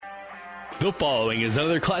The following is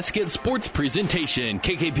another Classic Hit Sports presentation.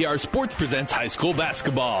 KKPR Sports presents high school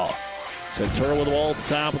basketball. Centura with the ball at the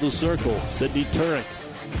top of the circle. Sydney Turek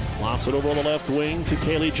lofts it over on the left wing to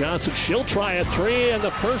Kaylee Johnson. She'll try a three, and the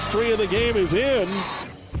first three of the game is in.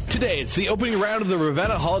 Today, it's the opening round of the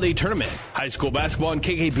Ravenna Holiday Tournament. High school basketball on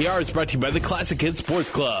KKPR is brought to you by the Classic Hit Sports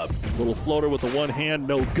Club. Little floater with the one hand,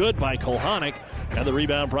 no good by Kohanic. And the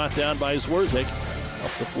rebound brought down by Zwierzyk.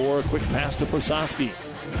 Up the floor, a quick pass to Prososki.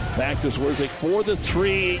 Back to Zwierzyk for the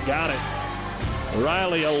three. Got it.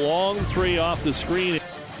 Riley, a long three off the screen.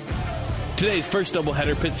 Today's first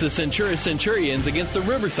doubleheader pits the Centura Centurions against the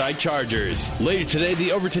Riverside Chargers. Later today,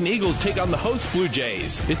 the Overton Eagles take on the host Blue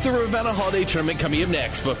Jays. It's the Ravenna Holiday Tournament coming up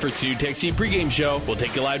next, but first, the New Tech Seed pregame show. We'll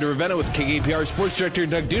take you live to Ravenna with KKPR Sports Director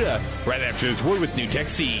Doug Duda right after his word with New Tech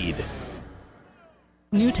Seed.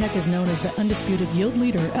 New Tech is known as the undisputed yield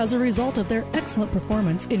leader as a result of their excellent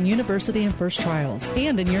performance in university and first trials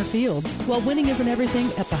and in your fields. While winning isn't everything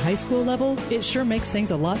at the high school level, it sure makes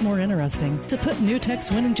things a lot more interesting. To put New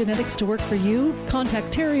Tech's winning genetics to work for you,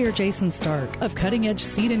 contact Terry or Jason Stark of Cutting Edge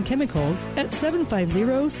Seed and Chemicals at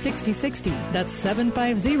 750-6060. That's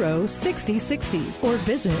 750-6060. Or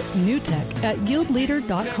visit newtech at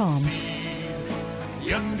yieldleader.com.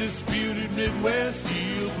 The undisputed Midwest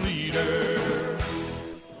yield leader.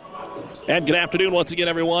 And good afternoon once again,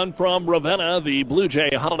 everyone, from Ravenna. The Blue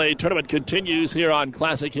Jay Holiday Tournament continues here on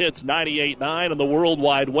Classic Hits 98.9 on the World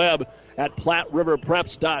Wide Web at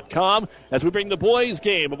PlatteRiverPreps.com as we bring the boys'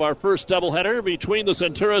 game of our first doubleheader between the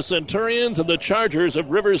Centura Centurions and the Chargers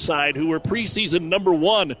of Riverside, who were preseason number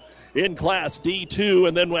one in Class D2,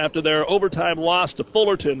 and then after their overtime loss to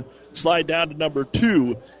Fullerton, slide down to number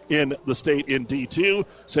 2 in the state in D2.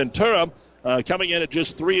 Centura coming in at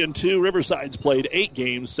just 3-2. Riverside's played 8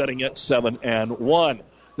 games, setting at 7-1.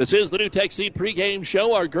 This is the New Tech Seed pregame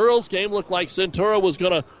show. Our girls' game looked like Centura was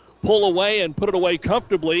going to pull away and put it away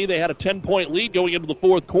comfortably. They had a 10-point lead going into the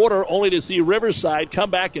fourth quarter, only to see Riverside come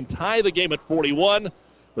back and tie the game at 41.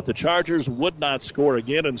 But the Chargers would not score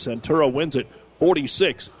again, and Centura wins it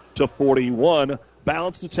 46-41.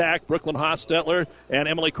 Balanced attack. Brooklyn Hostetler and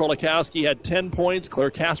Emily Krolikowski had 10 points.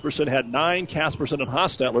 Claire Casperson had 9. Casperson and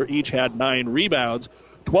Hostetler each had 9 rebounds.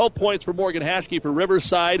 12 points for Morgan Hashke for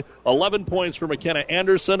Riverside. 11 points for McKenna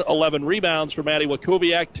Anderson. 11 rebounds for Maddie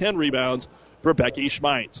Wakowiak. 10 rebounds for Becky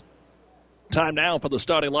Schmeitz. Time now for the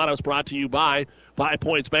starting lineups brought to you by 5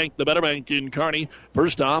 Points Bank, the Better Bank in Kearney.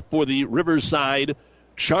 First off, for the Riverside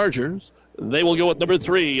Chargers, they will go with number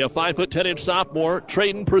 3, a 5'10" sophomore,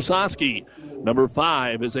 Trayden Prososki. Number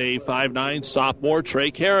 5 is a 5'9" sophomore,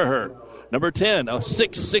 Trey Caraher. Number 10, a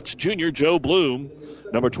 6'6" junior, Joe Bloom.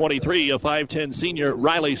 Number 23, a 5'10" senior,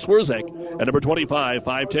 Riley Zwierzyk. And number 25,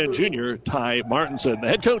 5'10" junior, Ty Martinson. The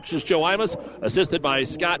head coach is Joe Imus, assisted by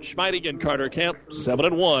Scott Schmeiding and Carter Kemp,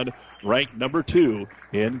 7-1, ranked number 2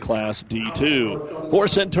 in Class D2. For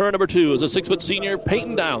Centura, number 2 is a 6' senior,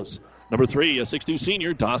 Peyton Dowse. Number 3, a 6'2"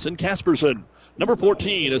 senior, Dawson Casperson. Number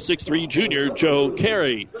 14, a 6'3" junior, Joe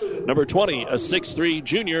Carey. Number 20, a 6'3"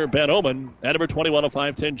 junior, Ben Oman. And number 21, a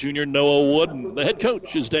 5'10" junior, Noah Wooden. The head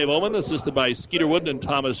coach is Dave Oman, assisted by Skeeter Wooden and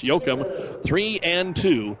Thomas Yoakum,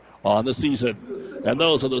 3-2 on the season. And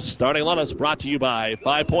those are the starting lineups brought to you by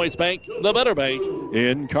 5 Points Bank, the Better Bank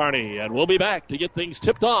in Kearney. And we'll be back to get things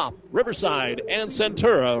tipped off. Riverside and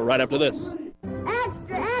Centura right after this.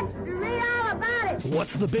 Extra, extra, read all about it.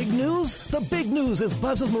 What's the big news? The big news is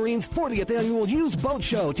Buzz's Marine's 40th Annual Used Boat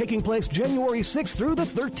Show, taking place January 6th through the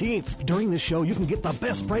 13th. During this show, you can get the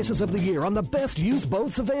best prices of the year on the best used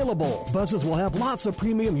boats available. Buzz's will have lots of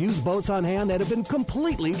premium used boats on hand that have been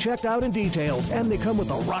completely checked out and detailed, and they come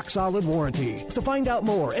with a rock-solid warranty. So find out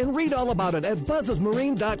more and read all about it at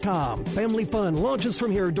buzzesmarine.com. Family fun launches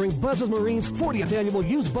from here during Buzz's Marine's 40th Annual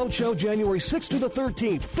Used Boat Show, January 6th to the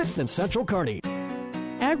 13th, 5th and Central Kearney.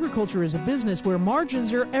 Agriculture is a business where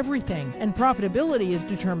margins are everything, and profitability is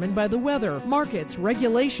determined by the weather, markets,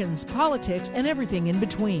 regulations, politics, and everything in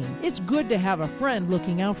between. It's good to have a friend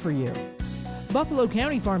looking out for you. Buffalo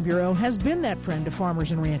County Farm Bureau has been that friend to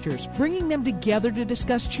farmers and ranchers, bringing them together to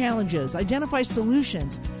discuss challenges, identify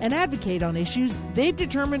solutions, and advocate on issues they've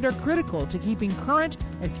determined are critical to keeping current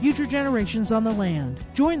and future generations on the land.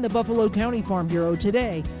 Join the Buffalo County Farm Bureau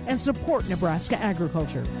today and support Nebraska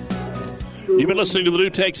agriculture. You've been listening to the New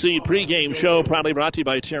Tech Seed pregame show, proudly brought to you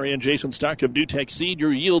by Terry and Jason Stark of New Tech Seed,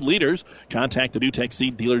 your yield leaders. Contact the New Tech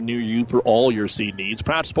Seed dealer near you for all your seed needs.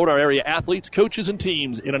 Proud to support our area athletes, coaches, and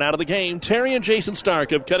teams in and out of the game. Terry and Jason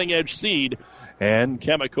Stark of Cutting Edge Seed and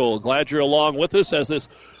Chemical. Glad you're along with us as this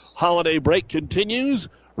holiday break continues.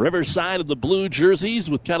 Riverside of the blue jerseys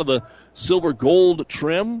with kind of the silver gold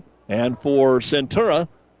trim. And for Centura,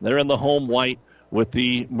 they're in the home white with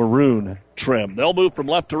the maroon trim. They'll move from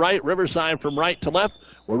left to right, Riverside from right to left.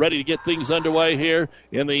 We're ready to get things underway here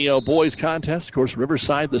in the boys contest. Of course,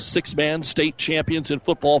 Riverside, the six-man state champions in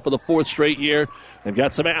football for the fourth straight year. They've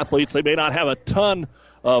got some athletes. They may not have a ton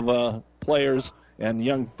of players and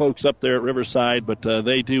young folks up there at Riverside, but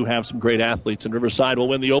they do have some great athletes. And Riverside will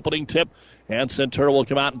win the opening tip, and Centura will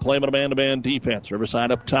come out and play them in a man-to-man defense.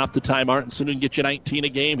 Riverside up top to Ty Martinson and get you 19 a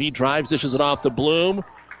game. He drives, dishes it off to Bloom,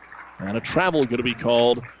 and a travel going to be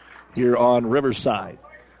called here on Riverside.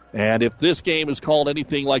 And if this game is called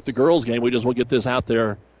anything like the girls' game, we just will get this out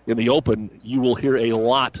there in the open, you will hear a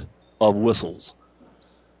lot of whistles.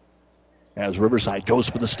 As Riverside goes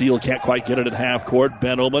for the steal, can't quite get it at half court.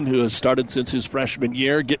 Ben Oman, who has started since his freshman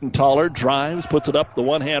year, getting taller, drives, puts it up. The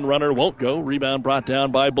one-hand runner won't go. Rebound brought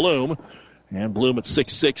down by Bloom. And Bloom at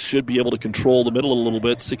 6'6" should be able to control the middle a little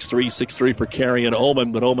bit. 6'3" for Carey and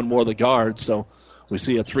Oman, but Oman more the guard. So we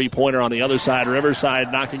see a three-pointer on the other side.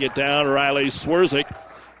 Riverside knocking it down. Riley Swerzik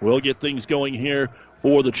will get things going here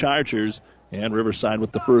for the Chargers. And Riverside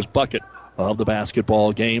with the first bucket of the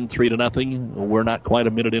basketball game, 3-0. We're not quite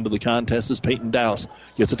a minute into the contest as Peyton Dowse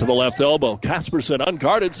gets it to the left elbow. Casperson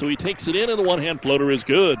unguarded, so he takes it in, and the one-hand floater is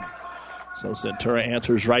good. So Centura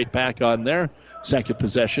answers right back on their second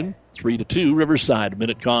possession. 3-2, Riverside. A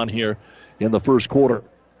minute gone here in the first quarter.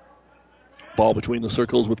 Ball between the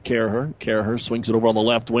circles with Caraher. Caraher swings it over on the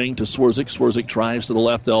left wing to Swerzik. Swerzik drives to the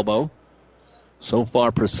left elbow. So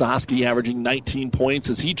far, Prososki averaging 19 points.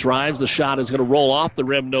 As he drives, the shot is going to roll off the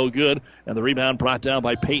rim, no good. And the rebound brought down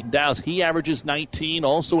by Peyton Dowse. He averages 19.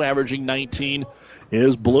 Also averaging 19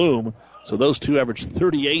 is Bloom. So those two average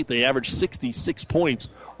 38. They average 66 points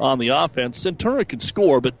on the offense. Centura can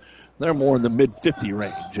score, but they're more in the mid-50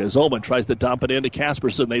 range. As Oman tries to dump it into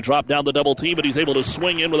Casperson. They drop down the double team, but he's able to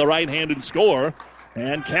swing in with a right-handed score.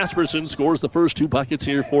 And Casperson scores the first two buckets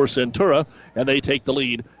here for Centura, and they take the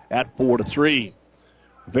lead at 4-3.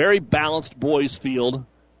 Very balanced boys field.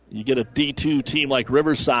 You get a D2 team like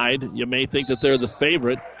Riverside. You may think that they're the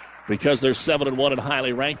favorite because they're 7-1 and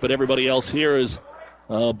highly ranked, but everybody else here is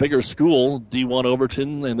a bigger school, D1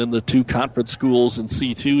 Overton, and then the two conference schools in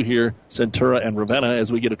C2 here, Centura and Ravenna,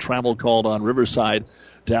 as we get a travel called on Riverside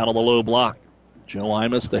down on the low block. Joe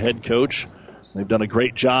Imus, the head coach. They've done a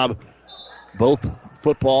great job, both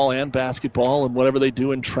football and basketball, and whatever they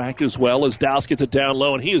do in track as well. As Dowse gets it down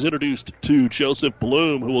low, and he is introduced to Joseph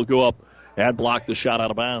Bloom, who will go up and block the shot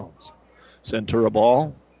out of bounds. Centura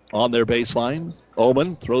ball on their baseline.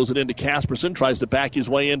 Oman throws it into Casperson, tries to back his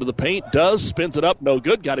way into the paint, does, spins it up, no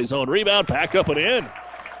good, got his own rebound, back up and in.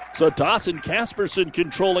 So Dawson Casperson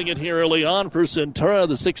controlling it here early on for Centura.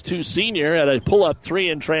 The 6'2 senior at a pull-up three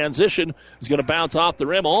in transition is going to bounce off the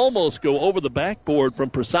rim, almost go over the backboard from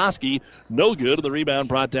Prososki. No good, and the rebound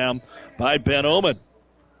brought down by Ben Oman.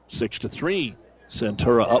 6-3.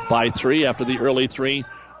 Centura up by 3 after the early 3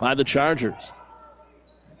 by the Chargers.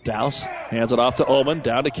 Dowse hands it off to Oman,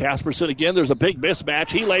 down to Casperson again. There's a big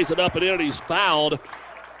mismatch. He lays it up and in, and he's fouled.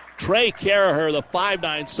 Trey Caraher, the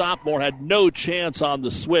 5'9 sophomore, had no chance on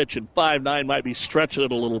the switch, and 5'9 might be stretching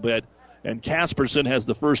it a little bit. And Casperson has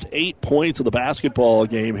the first 8 points of the basketball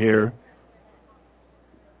game here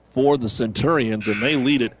for the Centurions, and they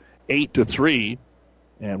lead it 8-3.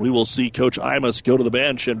 And we will see Coach Imus go to the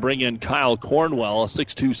bench and bring in Kyle Cornwell, a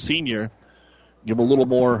 6'2 senior. Give him a little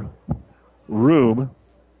more room.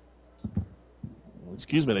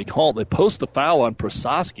 Excuse me, they post the foul on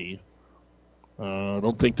Prososki. I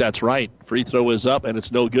don't think that's right. Free throw is up, and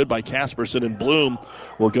it's no good by Casperson, and Bloom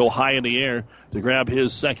will go high in the air to grab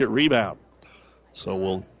his second rebound. So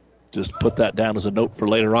we'll just put that down as a note for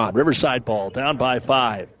later on. Riverside ball down by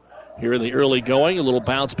 5. Here in the early going, a little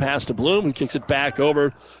bounce pass to Bloom, who kicks it back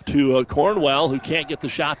over to Cornwell, who can't get the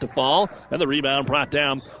shot to fall, and the rebound brought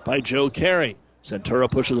down by Joe Carey. Centura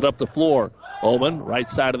pushes it up the floor. Oman, right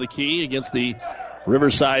side of the key against the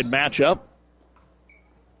Riverside matchup.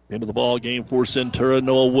 Into the ball game for Centura.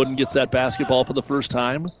 Noah Wooden gets that basketball for the first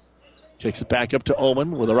time. Kicks it back up to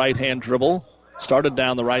Oman with a right-hand dribble. Started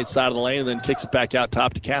down the right side of the lane and then kicks it back out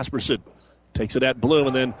top to Casperson. Takes it at Bloom,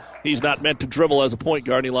 and then he's not meant to dribble as a point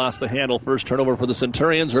guard. He lost the handle. First turnover for the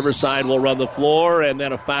Centurions. Riverside will run the floor, and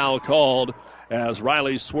then a foul called as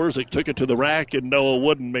Riley Swerzik took it to the rack, and Noah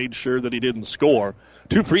Wooden made sure that he didn't score.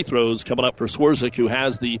 2 free throws coming up for Swerzik, who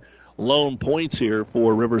has the lone points here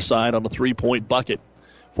for Riverside on a 3-point bucket.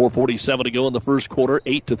 4:47 to go in the first quarter.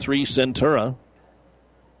 8-3 Centura.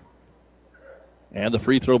 And the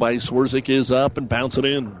free throw by Swerzik is up and bouncing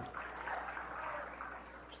in.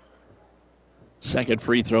 Second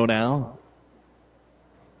free throw now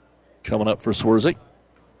coming up for Swerzik.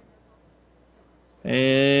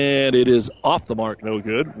 And it is off the mark, no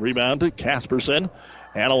good. Rebound to Casperson.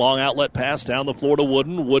 And a long outlet pass down the floor to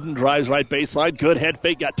Wooden. Wooden drives right baseline. Good head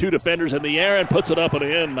fake. Got two defenders in the air and puts it up and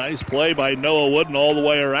in. Nice play by Noah Wooden all the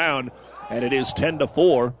way around. And it is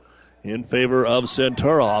 10-4 in favor of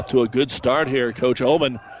Centura. Off to a good start here. Coach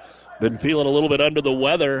Oman been feeling a little bit under the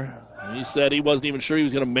weather. He said he wasn't even sure he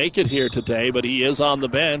was going to make it here today, but he is on the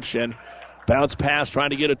bench. And bounce pass trying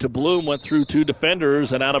to get it to Bloom. Went through two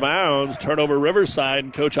defenders and out of bounds. Turnover Riverside.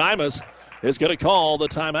 And Coach Imus is going to call the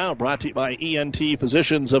timeout, brought to you by ENT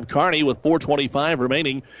Physicians of Kearney with 4:25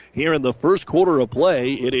 remaining here in the first quarter of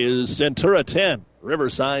play. It is Centura 10,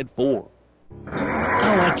 Riverside 4. Oh,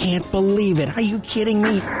 I can't believe it. Are you kidding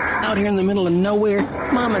me? Out here in the middle of nowhere,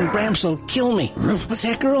 Mom and Bramps will kill me. What's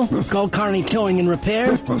that, girl? Call Kearney Towing and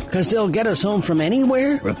Repair? Because they'll get us home from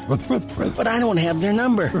anywhere? But I don't have their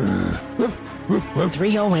number.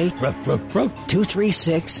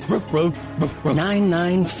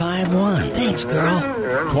 308-236-9951. Thanks, girl.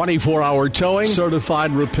 24-hour towing,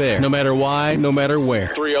 certified repair. No matter why, no matter where.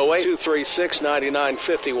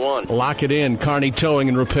 308-236-9951. Lock it in, Kearney Towing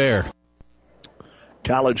and Repair.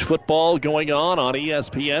 College football going on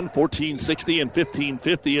ESPN, 1460 and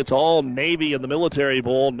 1550. It's all Navy in the Military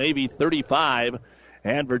Bowl. Navy 35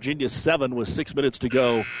 and Virginia 7 with 6 minutes to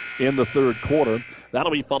go in the third quarter.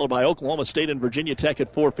 That'll be followed by Oklahoma State and Virginia Tech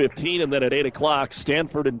at 4:15, and then at 8 o'clock,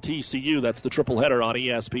 Stanford and TCU. That's the triple header on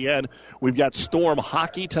ESPN. We've got Storm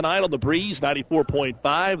Hockey tonight on the Breeze,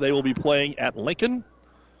 94.5. They will be playing at Lincoln.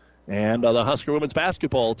 And the Husker women's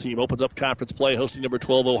basketball team opens up conference play, hosting number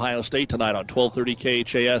 12 Ohio State tonight on 1230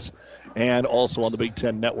 KHAS and also on the Big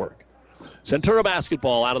Ten Network. Centura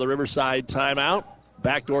basketball out of the Riverside timeout.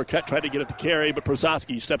 Backdoor cut, tried to get it to Carey, but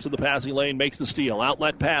Prososki steps in the passing lane, makes the steal.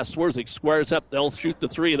 Outlet pass, Swerzik squares up. They'll shoot the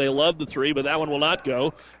three. They love the three, but that one will not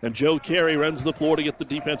go. And Joe Carey runs the floor to get the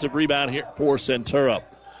defensive rebound here for Centura.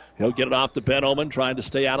 He'll get it off to Ben Oman, trying to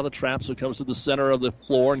stay out of the trap, so comes to the center of the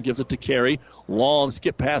floor and gives it to Carey. Long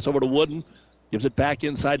skip pass over to Wooden. Gives it back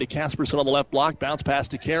inside to Casperson on the left block. Bounce pass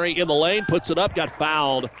to Carey in the lane. Puts it up. Got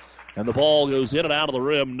fouled. And the ball goes in and out of the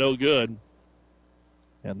rim. No good.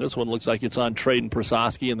 And this one looks like it's on Traden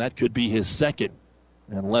Prososki, and that could be his second,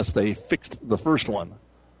 unless they fixed the first one,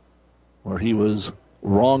 where he was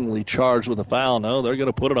wrongly charged with a foul. No, they're going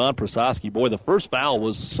to put it on Prososki. Boy, the first foul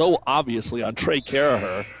was so obviously on Trey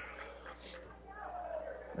Caraher,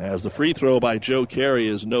 as the free throw by Joe Carey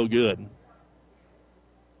is no good.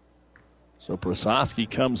 So Prososki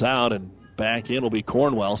comes out, and back in will be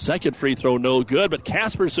Cornwell. Second free throw no good, but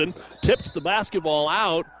Casperson tips the basketball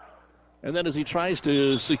out, and then as he tries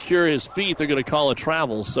to secure his feet, they're going to call a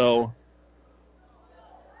travel. So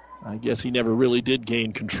I guess he never really did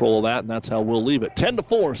gain control of that, and that's how we'll leave it.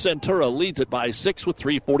 10-4, Centura leads it by 6 with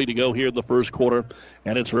 3:40 to go here in the first quarter,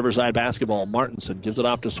 and it's Riverside basketball. Martinson gives it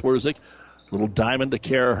off to Swerzik. Little diamond to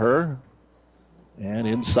Caraher. And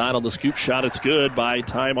inside on the scoop shot, it's good by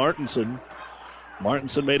Ty Martinson.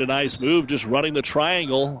 Martinson made a nice move, just running the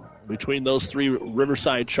triangle between those three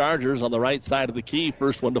Riverside Chargers on the right side of the key.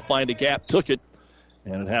 First one to find a gap took it,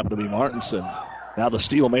 and it happened to be Martinson. Now the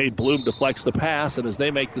steal made. Bloom deflects the pass, and as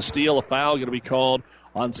they make the steal, a foul going to be called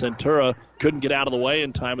on Centura. Couldn't get out of the way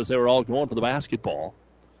in time as they were all going for the basketball.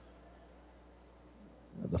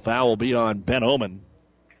 And the foul will be on Ben Oman.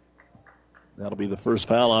 That'll be the first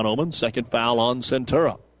foul on Oman, second foul on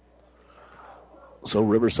Centura. So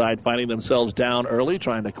Riverside finding themselves down early,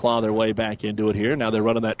 trying to claw their way back into it here. Now they're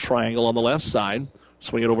running that triangle on the left side.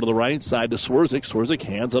 Swing it over to the right side to Swerzik. Swerzik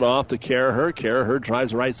hands it off to Caraher. Caraher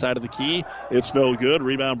drives the right side of the key. It's no good.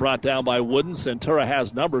 Rebound brought down by Wooden. Centura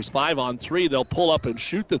has numbers 5 on 3. They'll pull up and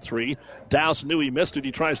shoot the three. Douse knew he missed it.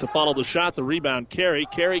 He tries to follow the shot. The rebound, Carey.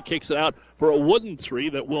 Carey kicks it out for a Wooden three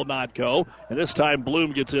that will not go. And this time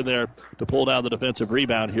Bloom gets in there to pull down the defensive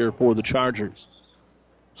rebound here for the Chargers.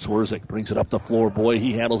 Swerzik brings it up the floor. Boy,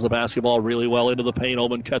 he handles the basketball really well into the paint.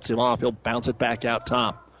 Oman cuts him off. He'll bounce it back out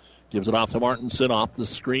top. Gives it off to Martinson off the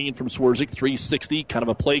screen from Swerzik. 360, kind of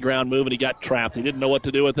a playground move, and he got trapped. He didn't know what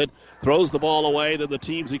to do with it. Throws the ball away. Then the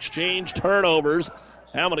teams exchange turnovers.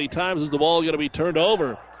 How many times is the ball going to be turned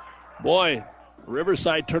over? Boy,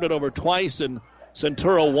 Riverside turned it over twice, and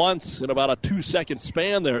Centura once in about a 2-second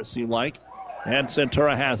span there, it seemed like. And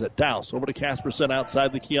Centura has it. Douse over to Casperson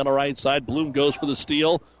outside the key on the right side. Bloom goes for the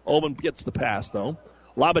steal. Oman gets the pass, though.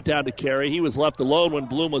 Lob it down to Carey. He was left alone when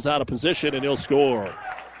Bloom was out of position, and he'll score.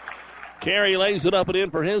 Carey lays it up and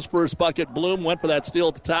in for his first bucket. Bloom went for that steal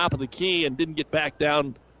at the top of the key and didn't get back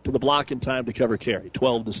down to the block in time to cover Carey.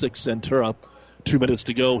 12-6 Centura. 2 minutes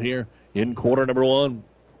to go here in quarter number one.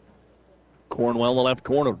 Cornwell in the left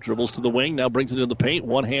corner. Dribbles to the wing. Now brings it in the paint.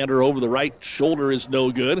 One-hander over the right shoulder is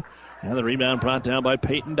no good. And the rebound brought down by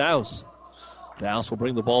Peyton Dowse. Dowse will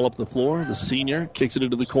bring the ball up the floor. The senior kicks it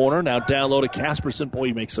into the corner. Now down low to Casperson. Boy,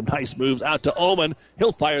 he makes some nice moves. Out to Oman.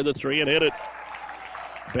 He'll fire the three and hit it.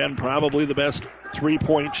 Ben probably the best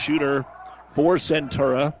three-point shooter for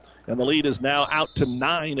Centura. And the lead is now out to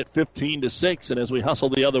 9 at 15-6. And as we hustle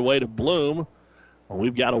the other way to Bloom,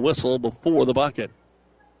 we've got a whistle before the bucket.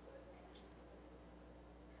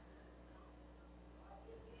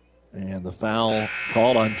 And the foul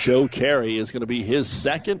called on Joe Carey is going to be his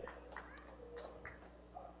second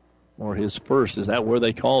or his first. Is that where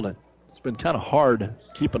they called it? It's been kind of hard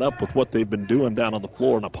keeping up with what they've been doing down on the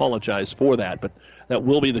floor, and apologize for that. But that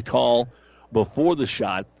will be the call before the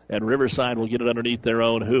shot, and Riverside will get it underneath their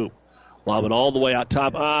own hoop. Lob it all the way out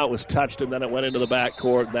top. It was touched, and then it went into the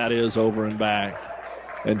backcourt. That is over and back.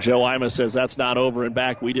 And Joe Imus says that's not over and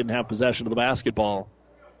back. We didn't have possession of the basketball.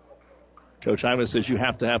 Coach Imus says you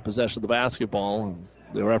have to have possession of the basketball. And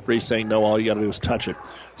the referee's saying, no, all you got to do is touch it.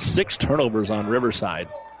 6 turnovers on Riverside.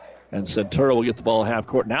 And Centura will get the ball half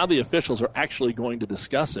court. Now the officials are actually going to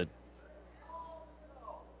discuss it.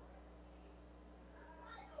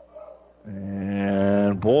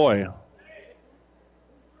 And, boy.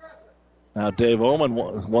 Now Dave Oman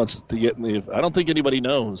wants to get in the... I don't think anybody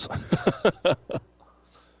knows.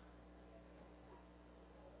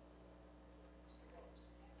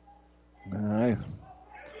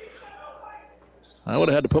 I would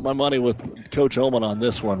have had to put my money with Coach Oman on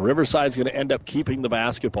this one. Riverside's going to end up keeping the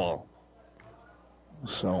basketball.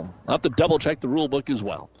 So I'll have to double-check the rule book as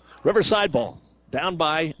well. Riverside ball down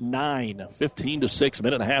by 9, 15-6,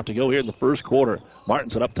 minute and a half to go here in the first quarter.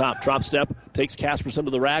 Martinson up top, drop step, takes Casperson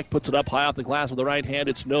to the rack, puts it up high off the glass with the right hand.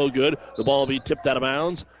 It's no good. The ball will be tipped out of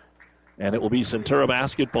bounds, and it will be Centura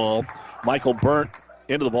basketball. Michael Burnt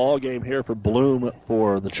into the ball game here for Bloom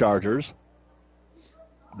for the Chargers.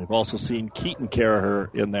 We've also seen Keaton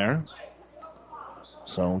Caraher in there.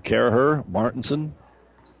 So Caraher, Martinson,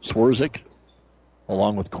 Swerzik,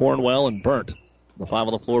 along with Cornwell and Burnt. The 5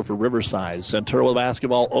 on the floor for Riverside. Centura with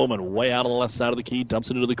basketball. Oman way out on the left side of the key. Dumps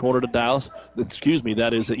it into the corner to Dowse.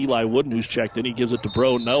 That is Eli Wooden who's checked in. He gives it to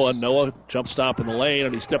Bro Noah. Noah jump stop in the lane,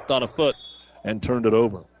 and he stepped on a foot and turned it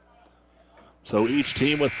over. So each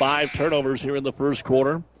team with 5 turnovers here in the first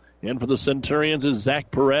quarter. In for the Centurions is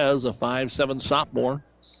Zach Perez, a 5'7" sophomore.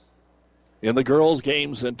 In the girls'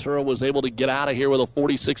 game, Centura was able to get out of here with a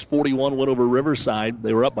 46-41 win over Riverside.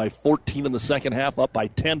 They were up by 14 in the second half, up by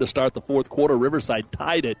 10 to start the fourth quarter. Riverside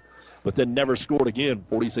tied it, but then never scored again,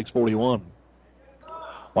 46-41.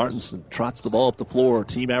 Martinson trots the ball up the floor.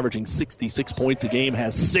 Team averaging 66 points a game,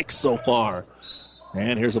 has 6 so far.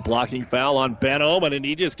 And here's a blocking foul on Ben Oman, and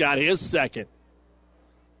he just got his second.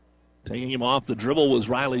 Taking him off the dribble was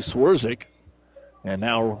Riley Swerzik. And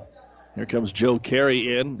now here comes Joe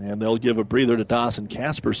Carey in, and they'll give a breather to Dawson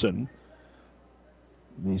Casperson.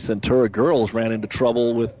 The Centura girls ran into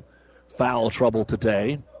trouble with foul trouble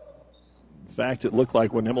today. In fact, it looked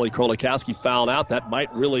like when Emily Krolikowski fouled out, that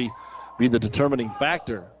might really be the determining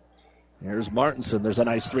factor. Here's Martinson. There's a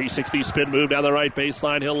nice 360 spin move down the right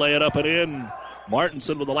baseline. He'll lay it up and in.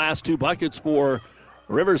 Martinson with the last 2 buckets for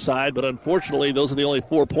Riverside, but unfortunately, those are the only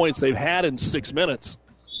 4 points they've had in 6 minutes.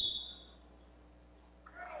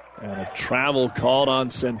 And a travel called on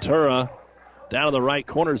Centura. Down in the right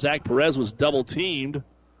corner, Zach Perez was double-teamed.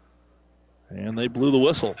 And they blew the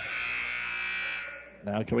whistle.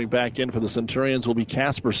 Now coming back in for the Centurions will be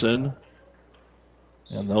Casperson.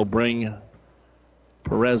 And they'll bring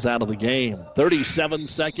Perez out of the game. 37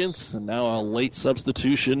 seconds, and now a late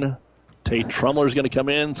substitution. Tate Trumler's going to come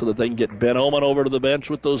in so that they can get Ben Oman over to the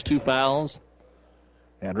bench with those 2 fouls.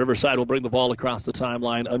 And Riverside will bring the ball across the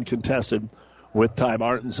timeline uncontested with Ty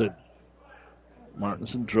Martinson.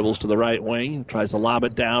 Martinson dribbles to the right wing, tries to lob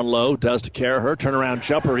it down low, does to Caraher, turnaround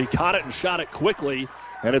jumper. He caught it and shot it quickly,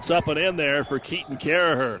 and it's up and in there for Keaton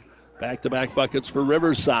Caraher. Back-to-back buckets for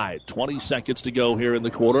Riverside. 20 seconds to go here in the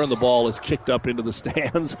quarter, and the ball is kicked up into the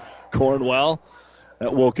stands. Cornwell,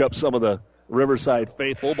 that woke up some of the Riverside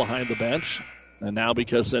faithful behind the bench. And now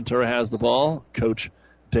because Centura has the ball, Coach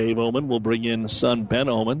Dave Oman will bring in son Ben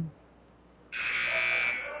Oman.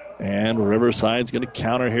 And Riverside's going to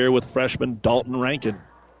counter here with freshman Dalton Rankin.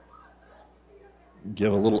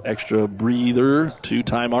 Give a little extra breather to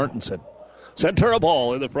Ty Martinson. Centura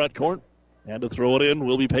ball in the front court. And to throw it in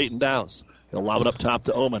will be Peyton Dowse. He'll lob it up top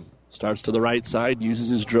to Oman. Starts to the right side, uses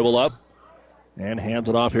his dribble up, and hands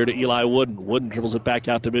it off here to Eli Wooden. Wooden dribbles it back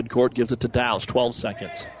out to midcourt, gives it to Dowse. 12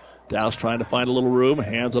 seconds. Dowse trying to find a little room,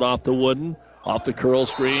 hands it off to Wooden. Off the curl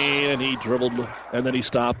screen, and he dribbled, and then he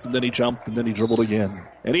stopped, and then he jumped, and then he dribbled again.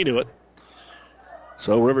 And he knew it.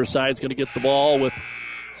 So Riverside's going to get the ball with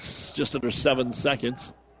just under 7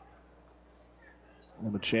 seconds.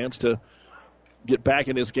 And a chance to get back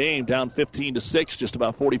in this game, down 15-6 just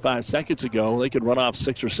about 45 seconds ago. They could run off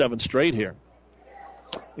 6 or 7 straight here.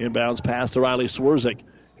 Inbounds pass to Riley Swerzik.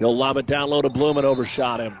 He'll lob it down low to Bloom and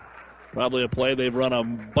overshot him. Probably a play they've run a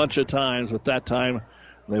bunch of times, but that time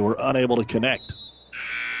they were unable to connect.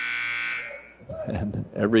 And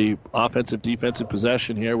every offensive, defensive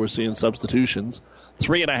possession here, we're seeing substitutions.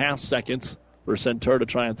 3.5 seconds for Centura to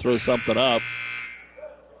try and throw something up.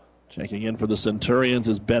 Checking in for the Centurions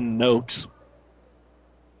is Ben Noakes.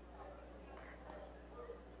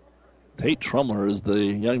 Tate Trumler is the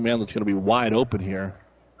young man that's going to be wide open here.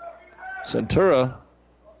 Centura,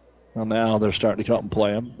 well, now they're starting to come up and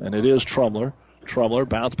play him, and it is Trumler. Trumler,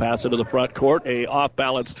 bounce pass into the front court. A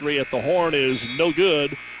off-balance three at the horn is no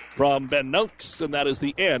good from Ben Noakes, and that is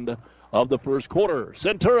the end of the first quarter.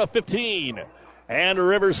 Centura 15 and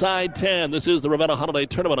Riverside 10. This is the Ravenna Holiday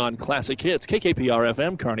Tournament on Classic Hits.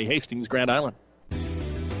 KKPR-FM, Kearney Hastings, Grand Island.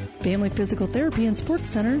 Family Physical Therapy and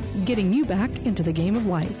Sports Center, getting you back into the game of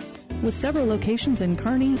life. With several locations in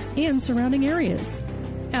Kearney and surrounding areas.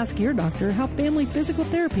 Ask your doctor how Family Physical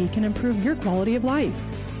Therapy can improve your quality of life.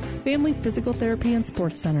 Family Physical Therapy and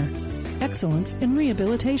Sports Center. Excellence in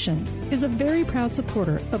Rehabilitation is a very proud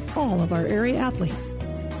supporter of all of our area athletes,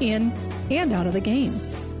 in and out of the game.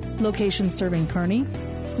 Locations serving Kearney,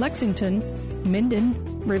 Lexington,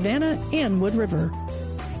 Minden, Ravenna, and Wood River.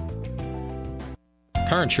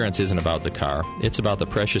 Car insurance isn't about the car. It's about the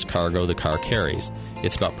precious cargo the car carries.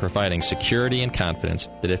 It's about providing security and confidence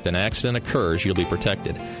that if an accident occurs, you'll be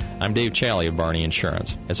protected. I'm Dave Challey of Barney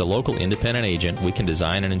Insurance. As a local independent agent, we can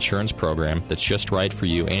design an insurance program that's just right for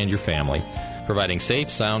you and your family, providing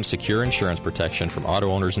safe, sound, secure insurance protection from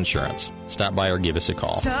Auto Owners Insurance. Stop by or give us a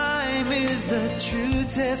call. Time is the true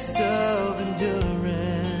test of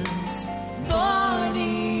endurance.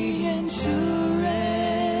 Barney Insurance.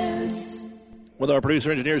 With our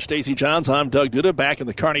producer-engineer, Stacy Johns, I'm Doug Duda, back in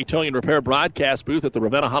the Kearney Towing and Repair broadcast booth at the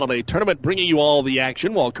Ravenna Holiday Tournament, bringing you all the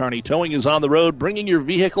action while Kearney Towing is on the road, bringing your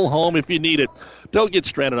vehicle home if you need it. Don't get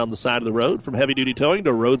stranded on the side of the road. From heavy-duty towing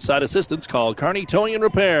to roadside assistance, call Kearney Towing and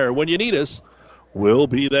Repair. When you need us, we'll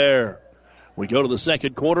be there. We go to the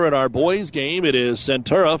second quarter in our boys' game. It is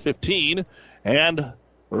Centura 15 and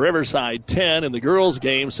Riverside 10. In the girls'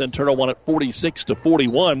 game, Centura won it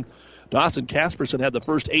 46-41. Dawson Casperson had the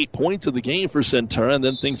first 8 points of the game for Centura, and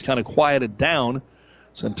then things kind of quieted down.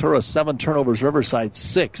 Centura 7 turnovers, Riverside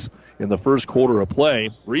 6 in the first quarter of play.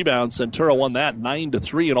 Rebound, Centura won that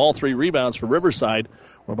 9-3, and all 3 rebounds for Riverside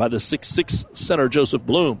were by the 6'6" center, Joseph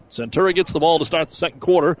Bloom. Centura gets the ball to start the second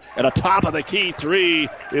quarter, and a top-of-the-key three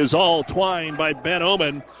is all twined by Ben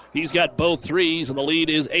Oman. He's got both threes, and the lead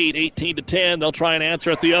is 18-10. They'll try and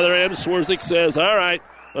answer at the other end. Swerzik says, all right,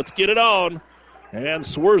 let's get it on. And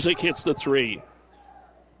Swerzik hits the three.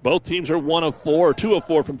 Both teams are 1 of 4, or 2 of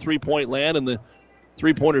 4 from three-point land, and the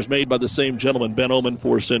three-pointers made by the same gentleman, Ben Oman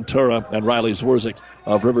for Centura and Riley Swerzik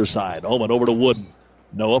of Riverside. Oman over to Wooden.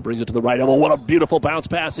 Noah brings it to the right elbow. What a beautiful bounce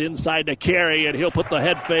pass inside to Carey, and he'll put the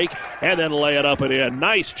head fake and then lay it up and in.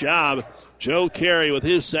 Nice job, Joe Carey with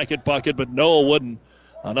his second bucket, but Noah Wooden,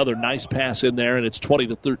 another nice pass in there, and it's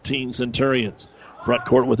 20-13 Centurions. Front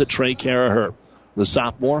court with it, Trey Caraher. The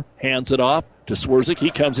sophomore hands it off to Swerzik.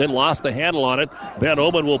 He comes in, lost the handle on it. Ben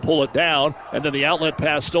Oman will pull it down, and then the outlet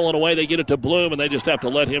pass stolen away. They get it to Bloom, and they just have to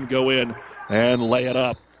let him go in and lay it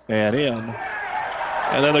up and in.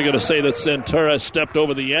 And then they're going to say that Centura stepped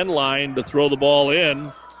over the end line to throw the ball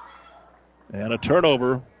in. And a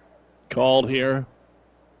turnover called here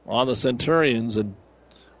on the Centurions. And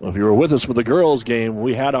if you were with us for the girls' game,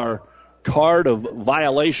 we had our card of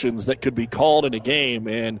violations that could be called in a game,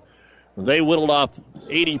 and they whittled off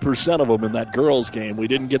 80% of them in that girls' game. We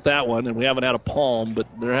didn't get that one, and we haven't had a palm, but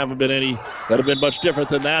there haven't been any that have been much different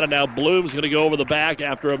than that. And now Bloom's going to go over the back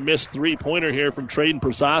after a missed three-pointer here from Traden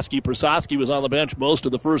Prososki. Prososki was on the bench most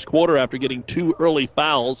of the first quarter after getting 2 early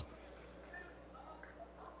fouls.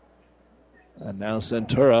 And now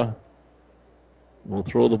Centura will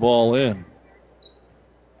throw the ball in.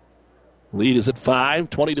 Lead is at 5,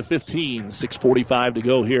 20-15, 6:45 to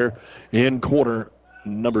go here in quarter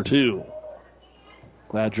number 2.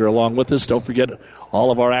 Glad you're along with us. Don't forget all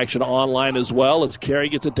of our action online as well as Carey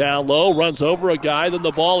gets it down low, runs over a guy, then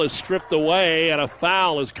the ball is stripped away, and a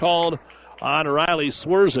foul is called on Riley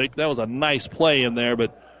Swerzik. That was a nice play in there,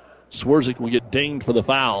 but Swerzik will get dinged for the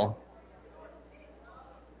foul.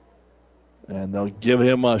 And they'll give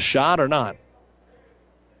him a shot or not.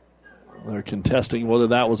 They're contesting whether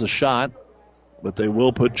that was a shot, but they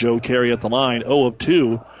will put Joe Carey at the line, 0 of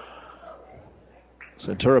 2.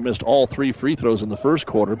 Centura missed all 3 free throws in the first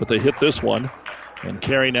quarter, but they hit this one, and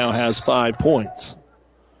Carey now has 5 points.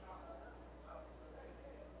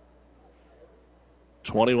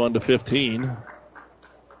 21-15.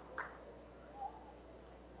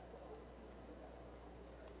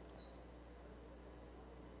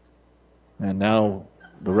 And now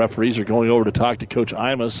the referees are going over to talk to Coach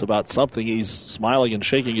Imus about something. He's smiling and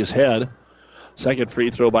shaking his head. Second free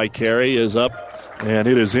throw by Carey is up, and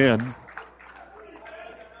it is in.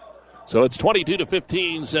 So it's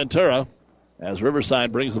 22-15 Centura as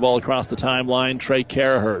Riverside brings the ball across the timeline. Trey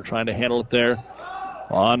Caraher trying to handle it there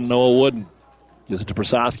on Noah Wooden. Gives it to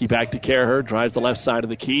Prososki, back to Caraher, drives the left side of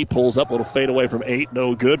the key, pulls up, little fade away from 8,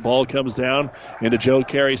 no good. Ball comes down into Joe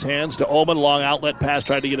Carey's hands to Oman. Long outlet pass,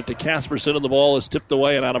 tried to get it to Casperson, and the ball is tipped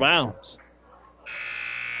away and out of bounds.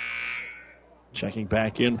 Checking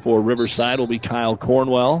back in for Riverside will be Kyle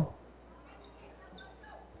Cornwell.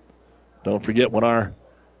 Don't forget, when our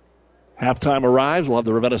halftime arrives, we'll have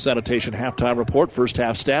the Ravenna Sanitation halftime report, first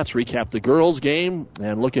half stats, recap the girls' game,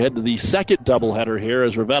 and look ahead to the second doubleheader here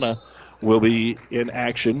as Ravenna will be in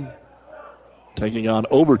action, taking on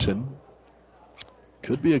Overton.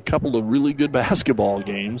 Could be a couple of really good basketball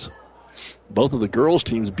games. Both of the girls'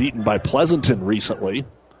 teams beaten by Pleasanton recently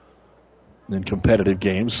in competitive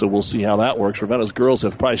games, so we'll see how that works. Ravenna's girls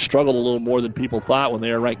have probably struggled a little more than people thought when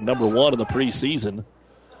they are ranked number 1 in the preseason.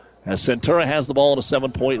 As Centura has the ball in a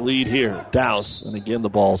 7-point lead here. Douse, and again the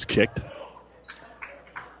ball's kicked.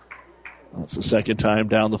 That's the second time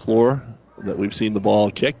down the floor that we've seen the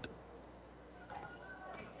ball kicked.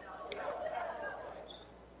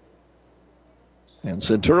 And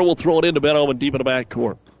Centura will throw it into Ben Oman deep in the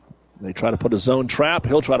backcourt. They try to put a zone trap.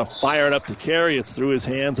 He'll try to fire it up to Carey. It's through his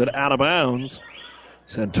hands and out of bounds.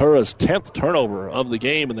 Centura's 10th turnover of the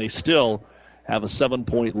game, and they still have a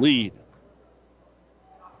 7-point lead.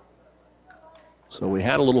 So we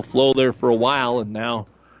had a little flow there for a while, and now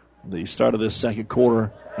the start of this second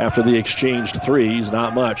quarter after the exchanged threes,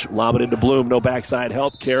 not much. Lob it into Bloom, no backside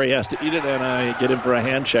help. Carey has to eat it, and I get him for a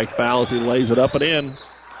hand check foul as he lays it up and in.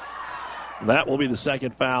 That will be the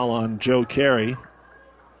second foul on Joe Carey.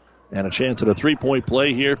 And a chance at a 3-point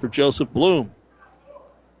play here for Joseph Bloom,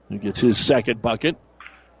 who gets his second bucket.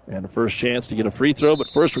 And the first chance to get a free throw. But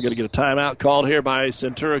first we're going to get a timeout called here by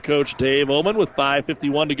Centura coach Dave Oman with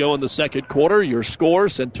 5:51 to go in the second quarter. Your score,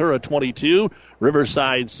 Centura 22,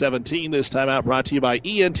 Riverside 17. This timeout brought to you by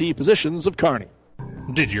ENT Physicians of Kearney.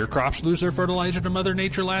 Did your crops lose their fertilizer to Mother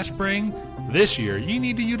Nature last spring? This year, you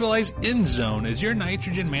need to utilize InZone as your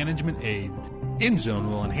nitrogen management aid. InZone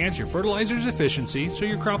will enhance your fertilizer's efficiency so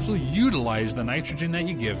your crops will utilize the nitrogen that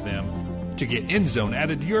you give them. To get InZone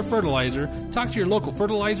added to your fertilizer, talk to your local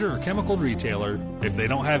fertilizer or chemical retailer. If they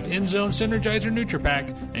don't have InZone Synergizer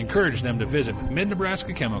NutriPack, encourage them to visit with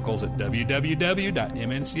Mid-Nebraska Chemicals at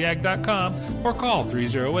www.mncag.com or call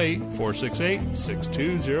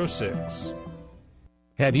 308-468-6206.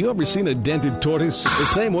 Have you ever seen a dented tortoise? The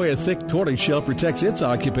same way a thick tortoise shell protects its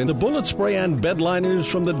occupant, the bullet spray-on bed liners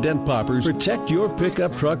from the Dent Poppers protect your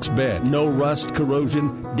pickup truck's bed. No rust,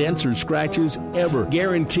 corrosion, dents, or scratches ever.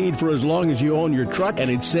 Guaranteed for as long as you own your truck,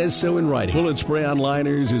 and it says so in writing. Bullet spray-on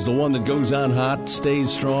liners is the one that goes on hot,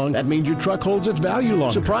 stays strong. That means your truck holds its value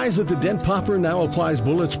longer. Surprised that the Dent Popper now applies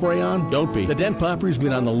bullet spray-on? Don't be. The Dent Popper's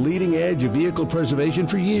been on the leading edge of vehicle preservation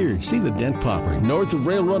for years. See the Dent Popper north of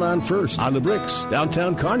Railroad on First, on the Bricks,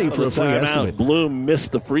 downtown Kearney for a free estimate. Bloom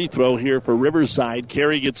missed the free throw here for Riverside.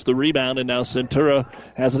 Carey gets the rebound, and now Centura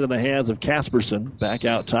has it in the hands of Casperson. Back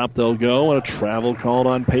out top they'll go, and a travel called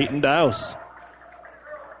on Peyton Douse.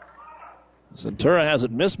 Centura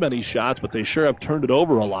hasn't missed many shots, but they sure have turned it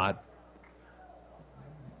over a lot.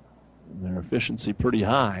 Their efficiency pretty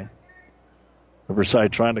high.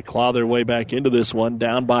 Riverside trying to claw their way back into this one,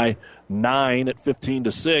 down by 9 at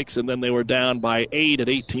 15-6, and then they were down by 8 at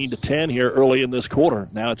 18-10 here early in this quarter.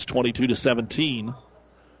 Now it's 22-17.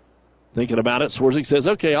 Thinking about it, Swerzik says,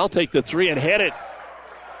 okay, I'll take the three and hit it.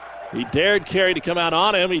 He dared Carey to come out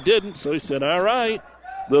on him. He didn't, so he said, all right.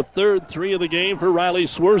 The third three of the game for Riley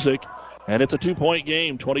Swerzik. And it's a 2-point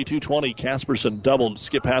game, 22-20. Casperson doubled.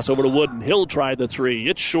 Skip pass over to Wooden. Hill tried the three.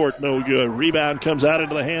 It's short, no good. Rebound comes out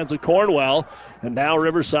into the hands of Cornwell. And now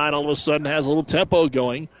Riverside all of a sudden has a little tempo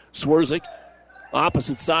going. Swerzik,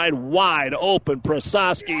 opposite side, wide open.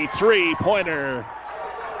 Prososki, three-pointer.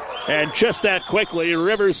 And just that quickly,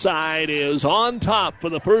 Riverside is on top for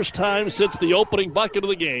the first time since the opening bucket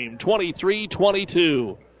of the game,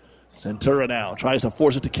 23-22. Centura now tries to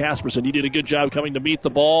force it to Casperson. He did a good job coming to meet the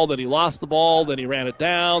ball. Then he lost the ball. Then he ran it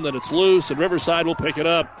down. Then it's loose, and Riverside will pick it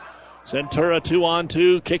up. Centura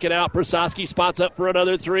 2-on-2. Kick it out. Prososki spots up for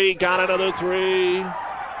another three. Got another three.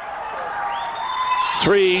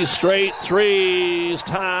 3 straight threes.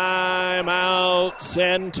 Timeout.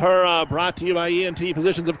 Centura. Brought to you by ENT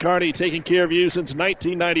Physicians of Kearney. Taking care of you since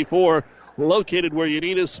 1994. located where you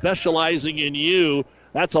need us, specializing in you.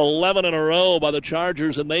 That's 11 in a row by the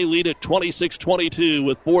Chargers, and they lead it 26-22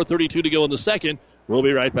 with 4:32 to go in the second. We'll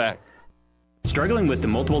be right back. Struggling with the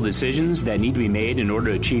multiple decisions that need to be made in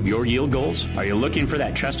order to achieve your yield goals? Are you looking for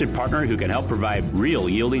that trusted partner who can help provide real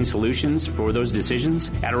yielding solutions for those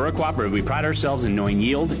decisions? At Aurora Cooperative, we pride ourselves in knowing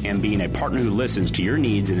yield and being a partner who listens to your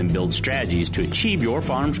needs and then builds strategies to achieve your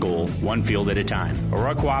farm's goal one field at a time.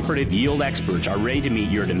 Aurora Cooperative yield experts are ready to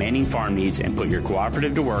meet your demanding farm needs and put your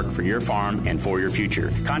cooperative to work for your farm and for your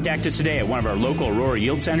future. Contact us today at one of our local Aurora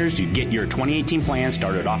yield centers to get your 2018 plan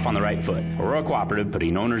started off on the right foot. Aurora Cooperative,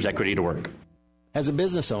 putting owner's equity to work. As a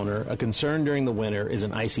business owner, a concern during the winter is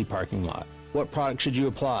an icy parking lot. What product should you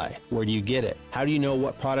apply? Where do you get it? How do you know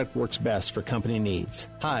what product works best for company needs?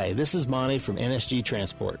 Hi, this is Monty from NSG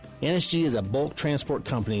Transport. NSG is a bulk transport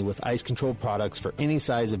company with ice control products for any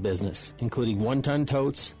size of business, including 1-ton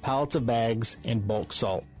totes, pallets of bags, and bulk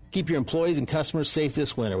salt. Keep your employees and customers safe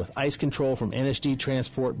this winter with ice control from NSG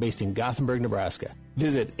Transport based in Gothenburg, Nebraska.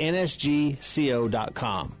 Visit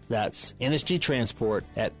nsgco.com. That's NSG Transport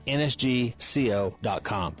at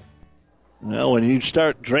nsgco.com. Well, when you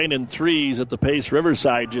start draining threes at the pace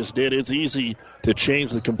Riverside just did, it's easy to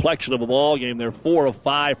change the complexion of a ball game. They're 4 of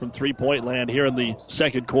 5 from three-point land here in the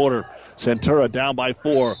second quarter. Centura down by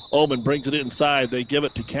 4. Oman brings it inside. They give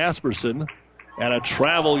it to Casperson, and a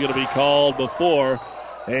travel going to be called before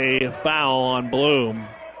a foul on Bloom.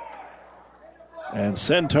 And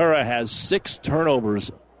Centura has 6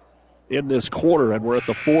 turnovers in this quarter, and we're at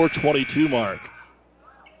the 4:22 mark.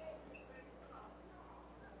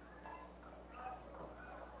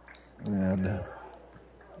 And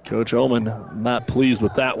Coach Oman not pleased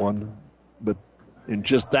with that one, but in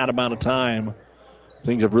just that amount of time,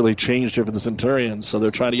 things have really changed here for the Centurions, so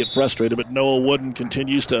they're trying to get frustrated, but Noah Wooden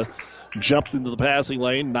continues to jump into the passing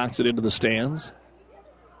lane, knocks it into the stands.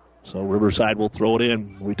 So Riverside will throw it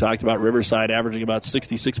in. We talked about Riverside averaging about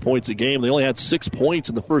 66 points a game. They only had 6 points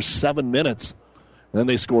in the first 7 minutes. And then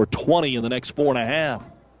they scored 20 in the next 4.5.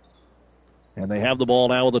 And they have the ball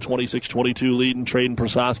now with a 26-22 lead, and Traden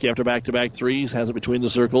Prososki after back-to-back threes has it between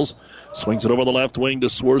the circles. Swings it over the left wing to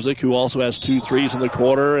Swerzik, who also has 2 threes in the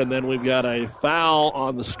quarter. And then we've got a foul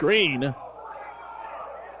on the screen. They're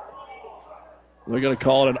going to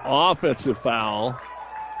call it an offensive foul.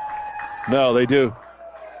 No, they do.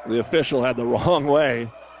 The official had the wrong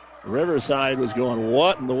way. Riverside was going,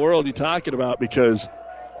 what in the world are you talking about? Because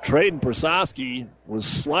Traden Prososki was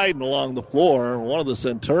sliding along the floor. One of the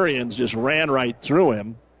Centurions just ran right through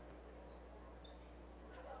him.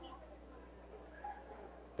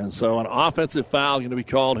 And so an offensive foul going to be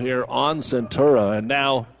called here on Centura. And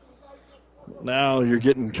now you're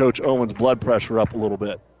getting Coach Owen's blood pressure up a little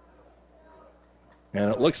bit.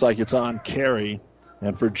 And it looks like it's on Carey.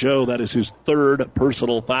 And for Joe, that is his 3rd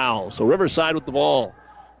personal foul. So Riverside with the ball.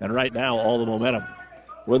 And right now, all the momentum.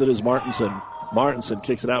 With it is Martinson. Martinson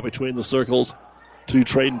kicks it out between the circles to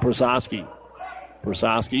Traden Prososki.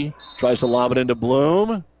 Prososki tries to lob it into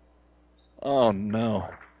Bloom. Oh, no.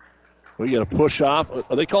 We get a push off.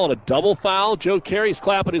 Are they calling a double foul? Joe Carey's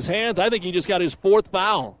clapping his hands. I think he just got his 4th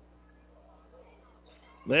foul.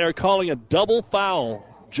 They are calling a double foul.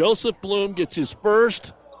 Joseph Bloom gets his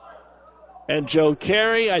 1st. And Joe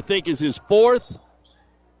Carey, I think, is his 4th.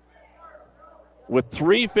 With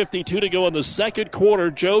 3:52 to go in the second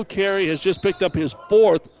quarter, Joe Carey has just picked up his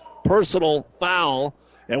 4th personal foul.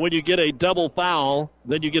 And when you get a double foul,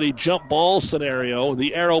 then you get a jump ball scenario.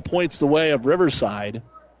 The arrow points the way of Riverside.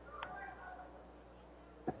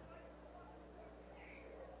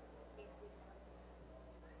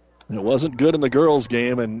 It wasn't good in the girls'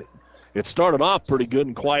 game, and it started off pretty good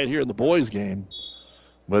and quiet here in the boys' game.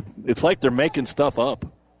 But it's like they're making stuff up.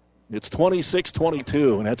 It's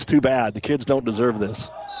 26-22, and that's too bad. The kids don't deserve this.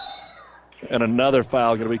 And another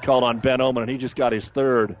foul going to be called on Ben Oman, and he just got his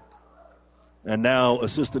 3rd. And now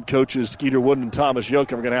assistant coaches Skeeter Wooden and Thomas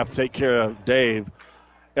Yoakum are going to have to take care of Dave.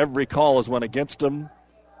 Every call has went against him.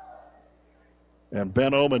 And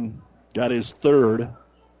Ben Oman got his 3rd.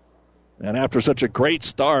 And after such a great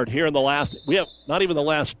start here in the last, we have not even the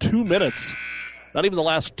last 2 minutes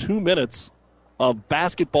of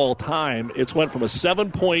basketball time, it's went from a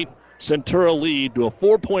 7-point Centura lead to a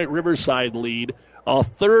 4-point Riverside lead. A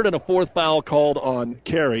 3rd and a 4th foul called on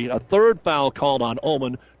Carey. A 3rd foul called on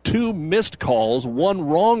Oman. 2 missed calls. 1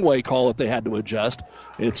 wrong way call that they had to adjust.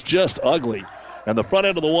 It's just ugly. And the front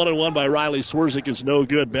end of the 1-and-1 by Riley Swerzik is no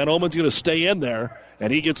good. Ben Oman's going to stay in there,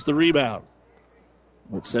 and he gets the rebound.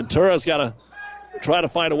 But Centura's got to try to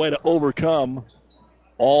find a way to overcome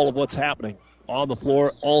all of what's happening on the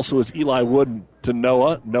floor. Also is Eli Wooden. to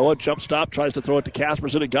Noah. Noah jump stop, tries to throw it to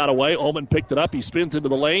Casperson. It got away. Ullman picked it up. He spins into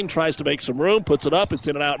the lane, tries to make some room, puts it up. It's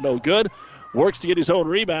in and out, no good. Works to get his own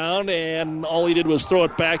rebound, and all he did was throw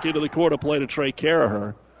it back into the court of play to Trey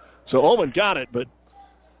Caraher. So Ullman got it, but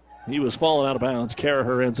he was falling out of bounds.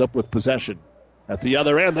 Caraher ends up with possession. At the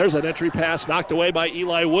other end, there's an entry pass knocked away by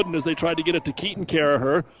Eli Wooden as they tried to get it to Keaton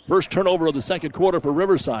Caraher. First turnover of the second quarter for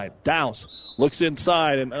Riverside. Dowse looks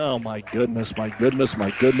inside, and oh, my goodness.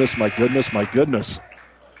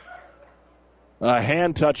 A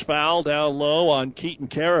hand touch foul down low on Keaton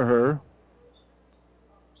Caraher.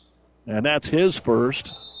 And that's his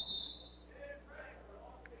first.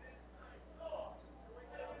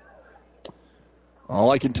 All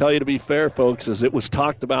I can tell you, to be fair, folks, is it was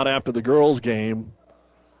talked about after the girls' game,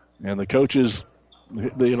 and the coaches,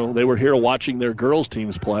 they were here watching their girls'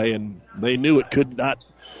 teams play, and they knew it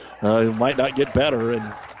might not get better,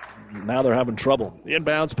 and now they're having trouble.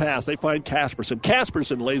 Inbounds pass. They find Casperson.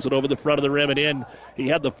 Casperson lays it over the front of the rim and in. He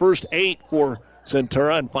had the first 8 for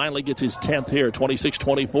Centura and finally gets his 10th here.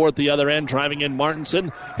 26-24 at the other end. Driving in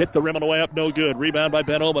Martinson. Hit the rim on the way up. No good. Rebound by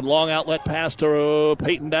Ben Oman. Long outlet pass to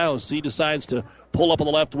Peyton Dowse. He decides to pull up on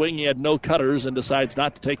the left wing. He had no cutters and decides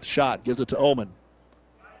not to take the shot. Gives it to Oman.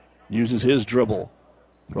 Uses his dribble.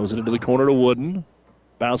 Throws it into the corner to Wooden.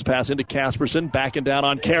 Bounce pass into Casperson. Backing down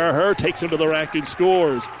on Caraher. Takes him to the rack and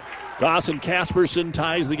scores. Dawson Casperson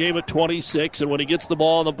ties the game at 26. And when he gets the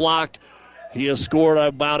ball on the block, he has scored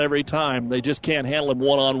about every time. They just can't handle him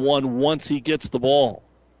one-on-one once he gets the ball.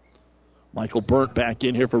 Michael Burnt back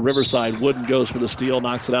in here for Riverside. Wooden goes for the steal,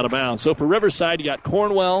 knocks it out of bounds. So for Riverside, you got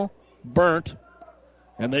Cornwell, Burnt,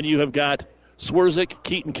 and then you have got Swerzik,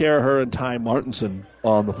 Keaton Caraher, and Ty Martinson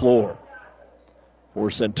on the floor. For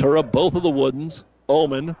Centura, both of the Woodens,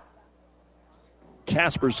 Oman,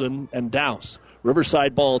 Casperson, and Dowse.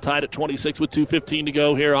 Riverside ball tied at 26 with 2:15 to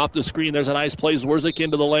go here. Off the screen, there's a nice play. Swerzik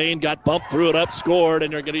into the lane, got bumped, threw it up, scored,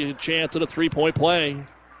 and you're going to get a chance at a three-point play.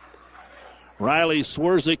 Riley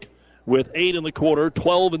Swerzik with 8 in the quarter,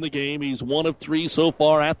 12 in the game. He's 1 of 3 so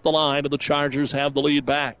far at the line, and the Chargers have the lead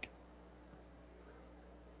back.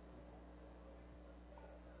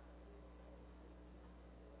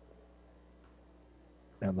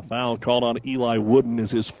 And the foul called on Eli Wooden is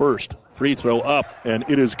his first. Free throw up, and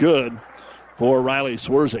it is good for Riley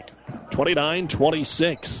Swerzik.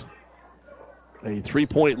 29-26. A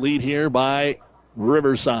 3-point lead here by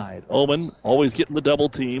Riverside. Oman always getting the double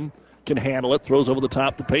team. Can handle it. Throws over the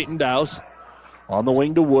top to Peyton Dowse. On the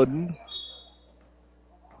wing to Wooden.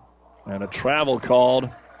 And a travel called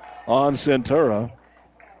on Centura.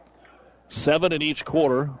 7 in each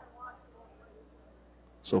quarter.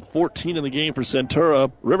 So 14 in the game for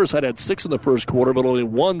Centura. Riverside had 6 in the first quarter, but only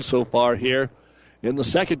 1 so far here in the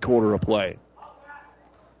second quarter of play.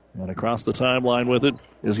 And across the timeline with it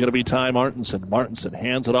is going to be Ty Martinson. Martinson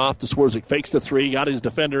hands it off to Swerzik. Fakes the 3. Got his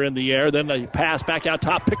defender in the air. Then a pass back out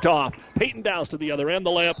top. Picked off. Peyton Dowse to the other end. The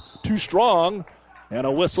layup too strong. And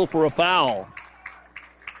a whistle for a foul.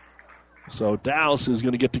 So Dowse is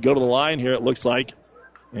going to get to go to the line here, it looks like,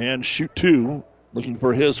 and shoot 2. Looking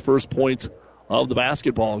for his first points of the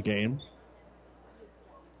basketball game.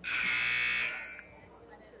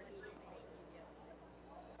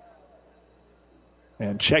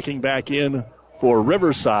 And checking back in for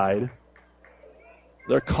Riverside.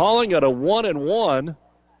 They're calling it a 1-and-1.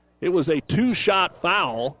 It was a 2-shot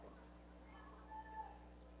foul.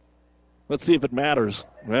 Let's see if it matters.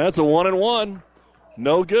 That's a 1-and-1.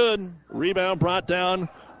 No good. Rebound brought down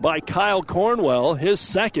by Kyle Cornwell, his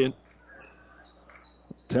second.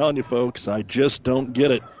 I'm telling you, folks, I just don't get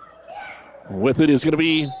it. With it is going to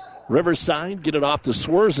be Riverside. Get it off to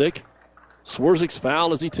Swerzik. Sverzik's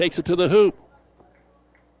foul as he takes it to the hoop.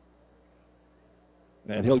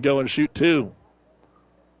 And he'll go and shoot 2.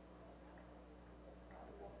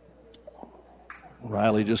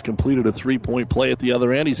 Riley just completed a 3-point play at the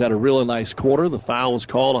other end. He's had a really nice quarter. The foul was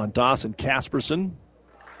called on Dawson Casperson.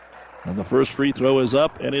 And the first free throw is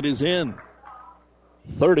up, and it is in.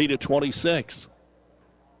 30-26.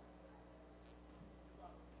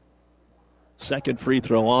 Second free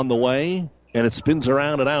throw on the way, and it spins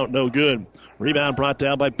around and out. No good. Rebound brought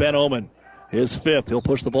down by Ben Oman. His 5th. He'll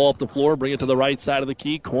push the ball up the floor, bring it to the right side of the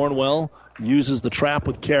key. Cornwell uses the trap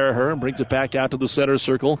with Caraher and brings it back out to the center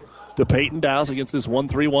circle to Peyton Dowse against this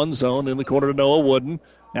 1-3-1 zone in the corner to Noah Wooden.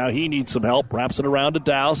 Now he needs some help. Wraps it around to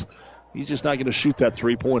Dowse. He's just not going to shoot that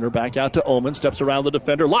 3-pointer. Back out to Oman. Steps around the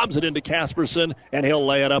defender. Lobs it into Casperson, and he'll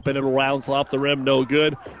lay it up, and it'll round off the rim. No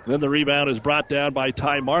good. Then the rebound is brought down by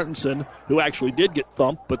Ty Martinson, who actually did get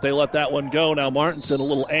thumped, but they let that one go. Now Martinson, a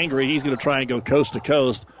little angry. He's going to try and go coast to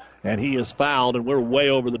coast, and he is fouled, and we're way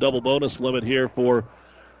over the double bonus limit here for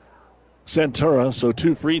Centura. So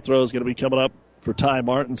 2 free throws going to be coming up for Ty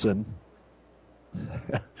Martinson.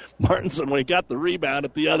 Martinson, when he got the rebound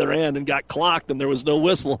at the other end and got clocked and there was no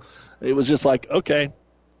whistle, it was just like, okay,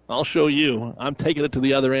 I'll show you. I'm taking it to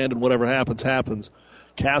the other end, and whatever happens, happens.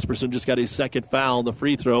 Casperson just got his second foul. The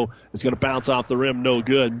free throw is going to bounce off the rim, no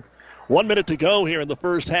good. 1 minute to go here in the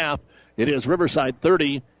first half. It is Riverside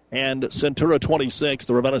 30 and Centura 26.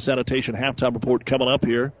 The Ravenna Sanitation halftime report coming up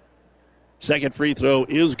here. Second free throw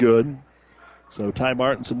is good. So Ty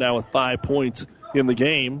Martinson now with 5 points in the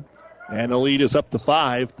game. And the lead is up to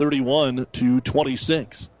 5,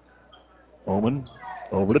 31-26. Oman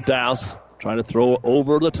over to Douse. Trying to throw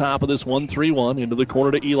over the top of this 1-3-1 into the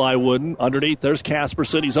corner to Eli Wooden. Underneath, there's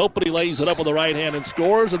Casperson. He's open. He lays it up with the right hand and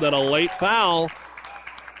scores. And then a late foul.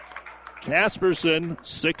 Casperson,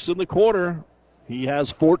 6 in the quarter. He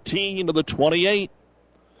has 14 to the 28.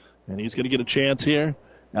 And he's going to get a chance here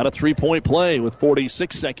at a 3-point play with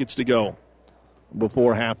 46 seconds to go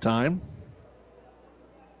before halftime.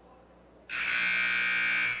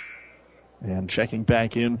 And checking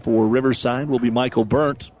back in for Riverside will be Michael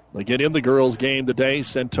Burnt. Again, in the girls' game today,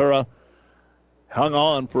 Centura hung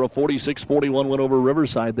on for a 46-41 win over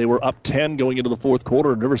Riverside. They were up 10 going into the fourth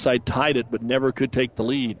quarter, and Riverside tied it but never could take the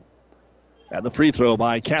lead. And the free throw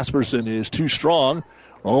by Casperson is too strong.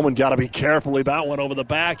 Oman got to be careful. He about went over the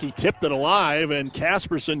back. He tipped it alive, and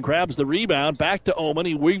Casperson grabs the rebound. Back to Oman.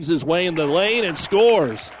 He weaves his way in the lane and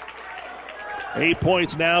scores. 8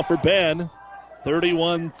 points now for Ben.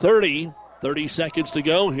 31-30. 30 seconds to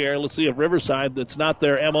go here. Let's see if Riverside, that's not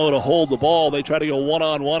their MO to hold the ball. They try to go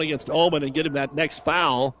one-on-one against Oman and get him that next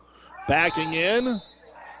foul. Backing in.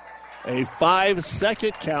 A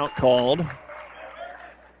 5-second count called.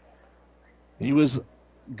 He was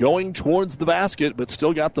going towards the basket, but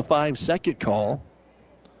still got the 5-second call.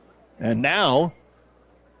 And now,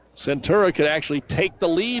 Centura could actually take the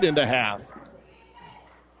lead into half.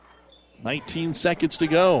 19 seconds to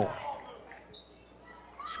go.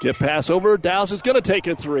 Skip pass over. Dowse is going to take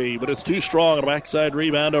a 3, but it's too strong. A backside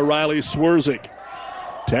rebound to Riley Swerzik.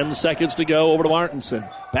 10 seconds to go over to Martinson.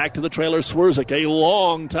 Back to the trailer, Swerzik. A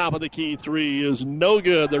long top of the key 3 is no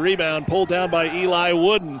good. The rebound pulled down by Eli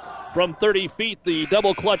Wooden from 30 feet. The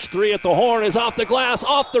double clutch 3 at the horn is off the glass,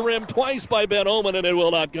 off the rim twice by Ben Oman, and it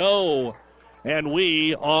will not go. And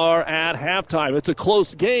we are at halftime. It's a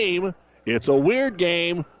close game. It's a weird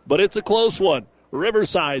game, but it's a close one.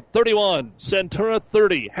 Riverside 31, Centura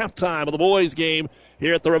 30. Halftime of the boys' game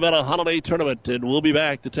here at the Ravenna Holiday Tournament. And we'll be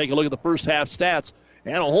back to take a look at the first half stats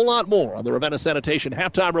and a whole lot more on the Ravenna Sanitation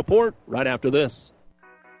Halftime Report right after this.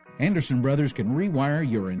 Anderson Brothers can rewire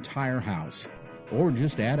your entire house or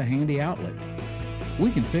just add a handy outlet.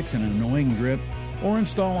 We can fix an annoying drip or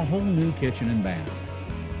install a whole new kitchen and bath.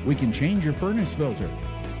 We can change your furnace filter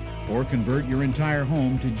or convert your entire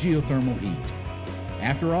home to geothermal heat.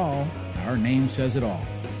 After all, our name says it all.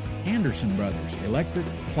 Anderson Brothers, electric,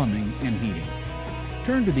 plumbing, and heating.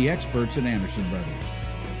 Turn to the experts at Anderson Brothers.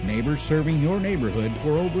 Neighbors serving your neighborhood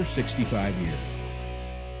for over 65 years.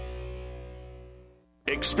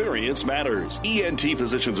 Experience matters. ENT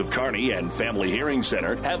Physicians of Kearney and Family Hearing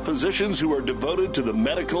Center have physicians who are devoted to the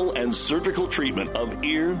medical and surgical treatment of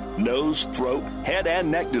ear, nose, throat, head,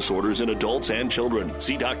 and neck disorders in adults and children.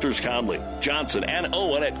 See Doctors Conley, Johnson, and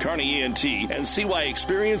Owen at Kearney ENT and see why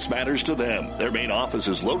experience matters to them. Their main office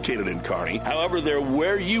is located in Kearney. However, they're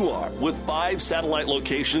where you are with 5 satellite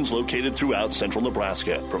locations located throughout central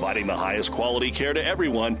Nebraska, providing the highest quality care to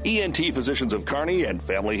everyone. ENT Physicians of Kearney and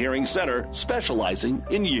Family Hearing Center, specializing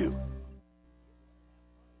in you.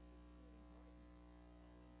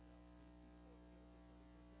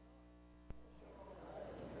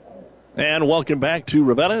 And welcome back to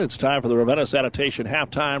Ravenna. It's time for the Ravenna Sanitation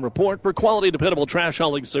Halftime Report. For quality, dependable trash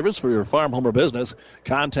hauling service for your farm, home, or business,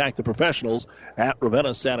 contact the professionals at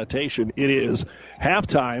Ravenna Sanitation. It is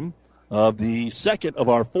halftime of the second of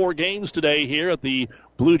our 4 games today here at the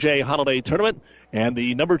Blue Jay Holiday Tournament. And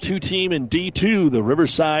the number 2 team in D2, the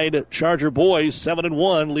Riverside Charger Boys,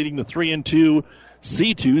 7-1, leading the 3-2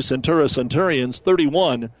 C2 Centura Centurions,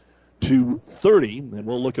 31-30. And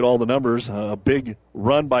we'll look at all the numbers. A big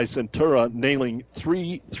run by Centura, nailing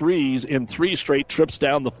 3 threes in 3 straight trips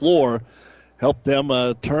down the floor, helped them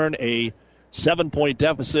turn a 7-point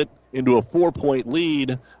deficit into a 4-point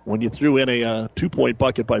lead when you threw in a 2-point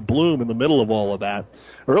bucket by Bloom in the middle of all of that.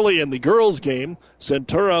 Early in the girls' game,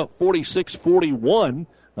 Centura 46-41.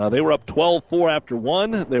 They were up 12-4 after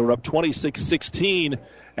 1. They were up 26-16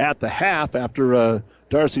 at the half after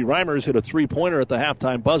Darcy Reimers hit a three-pointer at the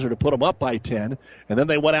halftime buzzer to put them up by 10, and then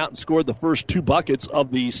they went out and scored the first 2 buckets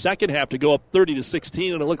of the second half to go up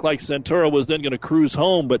 30-16, and it looked like Centura was then going to cruise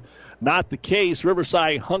home, but not the case.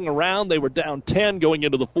 Riverside hung around. They were down 10 going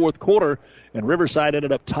into the fourth quarter, and Riverside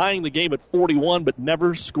ended up tying the game at 41 but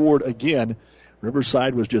never scored again.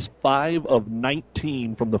 Riverside was just 5 of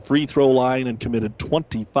 19 from the free throw line and committed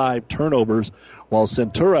 25 turnovers, while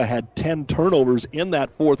Centura had 10 turnovers in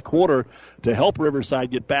that fourth quarter to help Riverside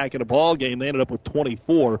get back in a ball game. They ended up with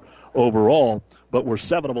 24 overall, but were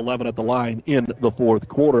 7 of 11 at the line in the fourth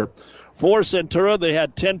quarter. For Centura, they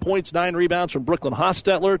had 10 points, 9 rebounds from Brooklyn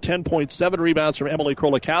Hostetler, 10.7 rebounds from Emily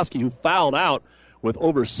Krolikowski, who fouled out with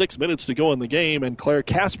over 6 minutes to go in the game, and Claire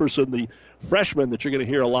Casperson, the freshman that you're going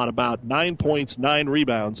to hear a lot about, 9 points, 9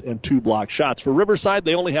 rebounds, and 2 block shots. For Riverside,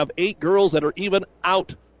 they only have 8 girls that are even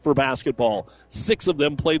out for basketball. 6 of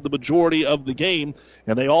them played the majority of the game,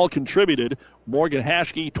 and they all contributed. Morgan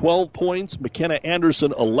Haschke, 12 points, McKenna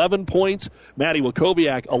Anderson, 11 points, Maddie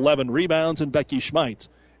Wakowiak, 11 rebounds, and Becky Schmeitz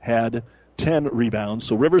had 10 rebounds.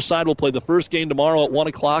 So Riverside will play the first game tomorrow at 1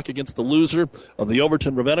 o'clock against the loser of the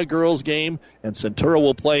Overton-Ravenna girls game, and Centura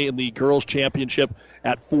will play in the girls championship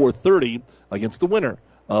at 4:30 against the winner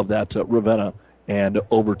of that Ravenna and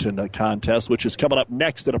Overton contest, which is coming up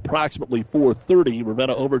next at approximately 4:30.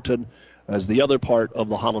 Ravenna-Overton as the other part of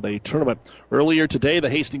the holiday tournament. Earlier today, the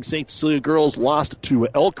Hastings St. Cecilia girls lost to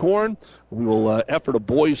Elkhorn. We will effort a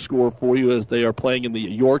boys score for you as they are playing in the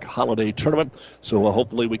York holiday tournament. So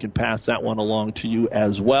hopefully we can pass that one along to you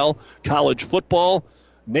as well. College football,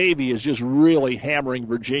 Navy is just really hammering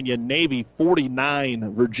Virginia. Navy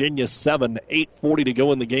 49, Virginia 7, 8:40 to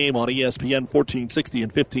go in the game on ESPN 1460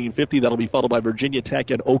 and 1550. That'll be followed by Virginia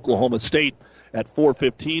Tech and Oklahoma State at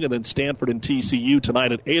 4:15, and then Stanford and TCU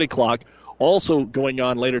tonight at 8 o'clock. Also going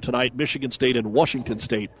on later tonight, Michigan State and Washington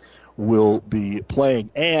State will be playing.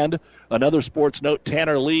 And another sports note,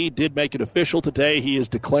 Tanner Lee did make it official today. He is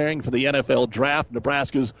declaring for the NFL draft.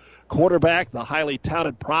 Nebraska's quarterback, the highly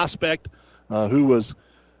touted prospect who was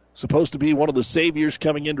supposed to be one of the saviors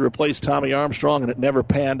coming in to replace Tommy Armstrong, and it never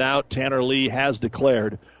panned out. Tanner Lee has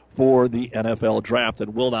declared for the NFL draft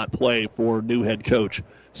and will not play for new head coach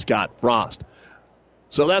Scott Frost.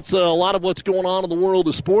 So that's a lot of what's going on in the world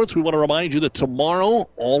of sports. We want to remind you that tomorrow,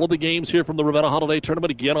 all of the games here from the Ravenna Holiday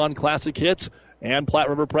Tournament again on Classic Hits and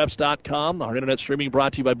PlatteRiverPreps.com. Our internet streaming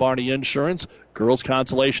brought to you by Barney Insurance. Girls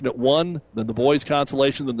consolation at 1, then the boys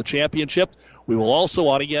consolation, then the championship. We will also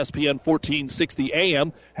on ESPN 1460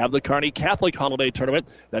 AM have the Kearney Catholic Holiday Tournament.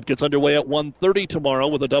 That gets underway at 1:30 tomorrow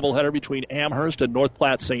with a doubleheader between Amherst and North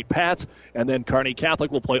Platte St. Pat's. And then Kearney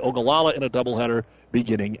Catholic will play Ogallala in a doubleheader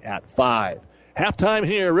beginning at 5. Halftime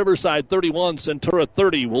here, Riverside 31, Centura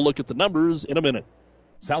 30. We'll look at the numbers in a minute.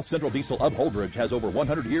 South Central Diesel of Holdridge has over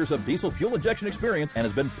 100 years of diesel fuel injection experience and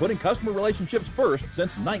has been putting customer relationships first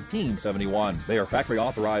since 1971. They are factory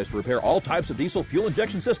authorized to repair all types of diesel fuel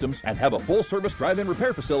injection systems and have a full-service drive-in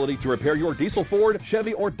repair facility to repair your diesel Ford,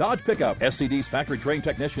 Chevy, or Dodge pickup. SCD's factory-trained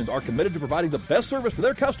technicians are committed to providing the best service to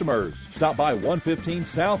their customers. Stop by 115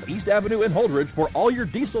 South East Avenue in Holdridge for all your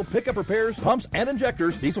diesel pickup repairs, pumps and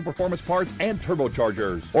injectors, diesel performance parts, and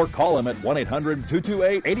turbochargers. Or call them at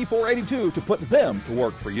 1-800-228-8482 to put them to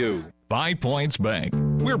work for you. 5 Points Bank.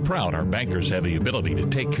 We're proud our bankers have the ability to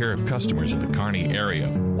take care of customers in the Kearney area.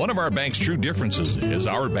 One of our bank's true differences is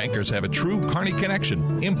our bankers have a true Kearney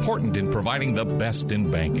connection, important in providing the best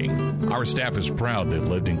in banking. Our staff is proud they've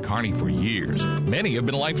lived in Kearney for years. Many have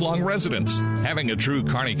been lifelong residents. Having a true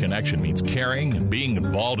Kearney connection means caring and being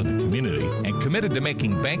involved in the community and committed to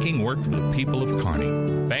making banking work for the people of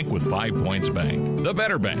Kearney. Bank with 5 Points Bank. The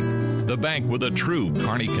better bank. The bank with a true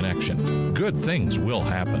Kearney connection. Good things will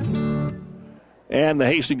happen. And the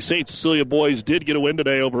Hastings St. Cecilia boys did get a win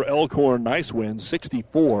today over Elkhorn. Nice win,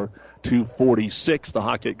 64-46. The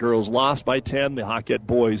Hawkett girls lost by 10. The Hawkett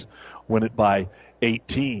boys win it by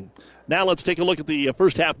 18. Now let's take a look at the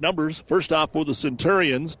first half numbers. First off for the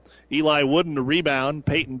Centurions, Eli Wooden a rebound,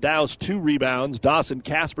 Peyton Dowse 2 rebounds, Dawson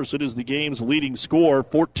Casperson is the game's leading scorer,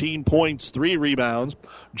 14 points, 3 rebounds.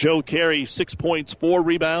 Joe Carey 6 points, 4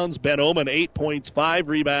 rebounds, Ben Oman 8 points, 5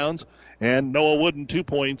 rebounds, and Noah Wooden 2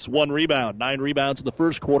 points, 1 rebound. 9 rebounds in the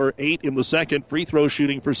first quarter, 8 in the second. Free throw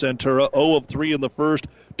shooting for Centura, 0 of 3 in the first,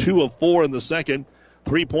 2 of 4 in the second.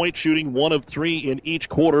 3-point shooting, 1 of 3 in each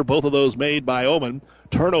quarter, both of those made by Oman.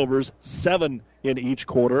 Turnovers, 7 in each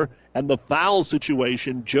quarter. And the foul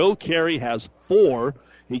situation, Joe Carey has 4.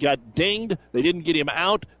 He got dinged. They didn't get him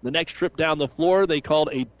out. The next trip down the floor, they called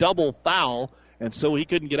a double foul, and so he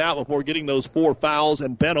couldn't get out before getting those 4 fouls.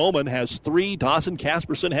 And Ben Oman has 3. Dawson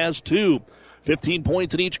Casperson has 2. 15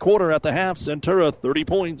 points in each quarter at the half. Centura, 30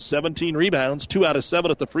 points, 17 rebounds, 2 out of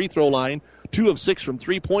 7 at the free throw line, 2 of 6 from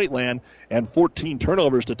three-point land, and 14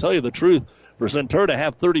 turnovers. To tell you the truth, for Centura to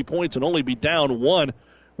have 30 points and only be down 1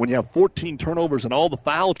 when you have 14 turnovers and all the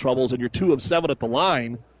foul troubles and you're 2 of 7 at the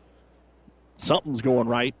line, something's going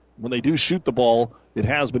right. When they do shoot the ball, it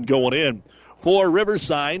has been going in. For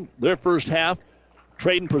Riverside, their first half,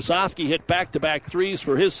 Traden Prososki hit back-to-back threes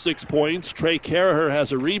for his 6 points. Trey Caraher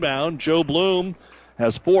has a rebound. Joe Bloom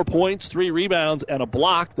has 4 points, 3 rebounds, and a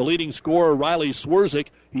block. The leading scorer, Riley Swerzik,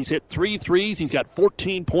 he's hit 3 threes. He's got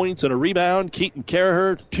 14 points and a rebound. Keaton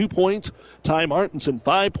Caraher, 2 points. Ty Martinson,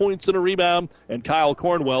 5 points and a rebound. And Kyle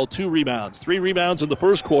Cornwell, 2 rebounds. 3 rebounds in the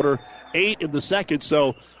first quarter, 8 in the second.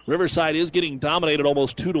 So Riverside is getting dominated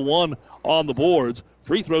almost 2-1 on the boards.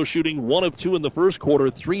 Free throw shooting 1 of 2 in the first quarter,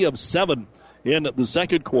 3 of 7 in the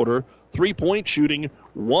second quarter. 3-point shooting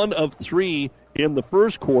 1 of 3 in the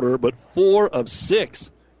first quarter, but 4 of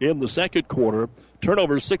 6 in the second quarter.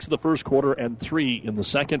 Turnovers 6 in the first quarter and 3 in the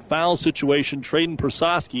second. Foul situation, Traden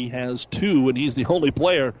Prososki has 2, and he's the only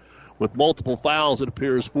player with multiple fouls, it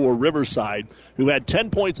appears, for Riverside, who had 10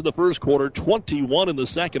 points in the first quarter, 21 in the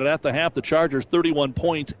second. And at the half, the Chargers 31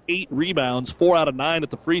 points, 8 rebounds, 4 out of 9 at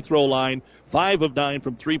the free throw line, 5 of 9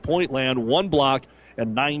 from three-point land, 1 block,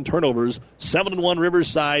 and 9 turnovers. 7-1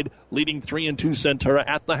 Riverside, leading 3-2 Centura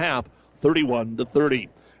at the half, 31-30.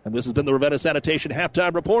 And this has been the Ravenna Sanitation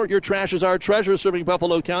Halftime Report. Your trash is our treasure, serving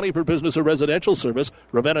Buffalo County for business or residential service.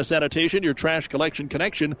 Ravenna Sanitation, your trash collection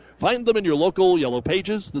connection. Find them in your local Yellow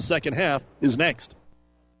Pages. The second half is next.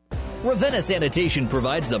 Ravenna Sanitation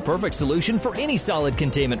provides the perfect solution for any solid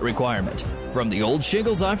containment requirement. From the old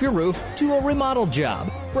shingles off your roof to a remodel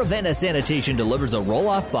job, Ravenna Sanitation delivers a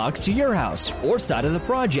roll-off box to your house or side of the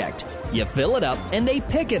project. You fill it up and they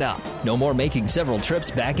pick it up. No more making several trips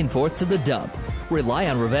back and forth to the dump. Rely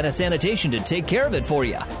on Ravenna Sanitation to take care of it for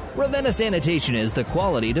you. Ravenna Sanitation is the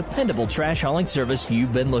quality, dependable trash hauling service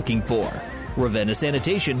you've been looking for. Ravenna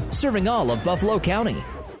Sanitation, serving all of Buffalo County.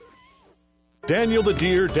 Daniel the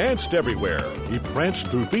deer danced everywhere. He pranced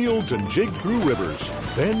through fields and jigged through rivers.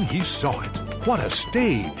 Then he saw it. What a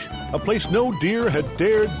stage! A place no deer had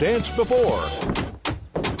dared dance before.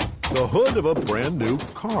 The hood of a brand new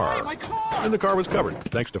car. Hey, my car! And the car was covered,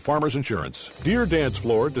 thanks to Farmers Insurance. Deer Dance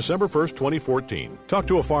Floor, December 1st, 2014. Talk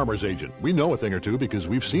to a farmer's agent. We know a thing or two because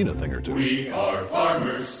we've seen a thing or two. We are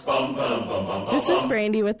farmers. Bum, bum, bum, bum, this is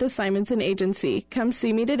Brandy with the Simonson Agency. Come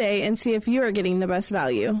see me today and see if you are getting the best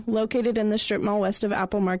value. Located in the strip mall west of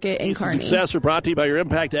Apple Market in Kearney. Success are brought to you by your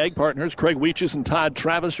Impact Ag partners, Craig Weeches and Todd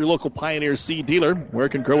Travis, your local Pioneer seed dealer. Where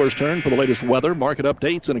can growers turn for the latest weather, market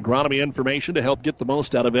updates, and agronomy information to help get the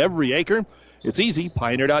most out of every acre? It's easy,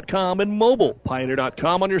 Pioneer.com, and mobile,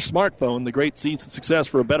 Pioneer.com on your smartphone. The great seeds of success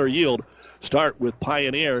for a better yield start with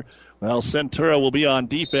Pioneer. Well, Centura will be on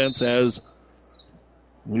defense as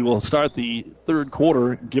we will start the third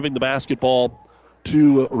quarter, giving the basketball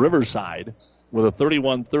to Riverside with a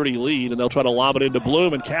 31-30 lead, and they'll try to lob it into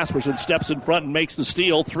Bloom, and Casperson steps in front and makes the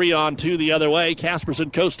steal. 3-on-2 the other way.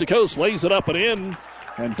 Casperson coast to coast, lays it up and in.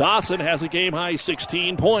 And Dawson has a game-high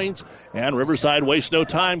 16 points. And Riverside wastes no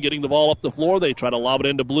time getting the ball up the floor. They try to lob it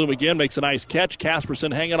into Bloom again. Makes a nice catch.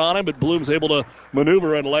 Casperson hanging on him, but Bloom's able to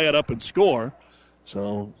maneuver and lay it up and score.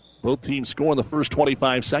 So both teams score in the first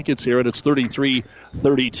 25 seconds here, and it's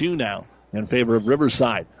 33-32 now in favor of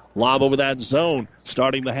Riverside. Lob over that zone.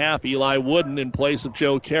 Starting the half, Eli Wooden in place of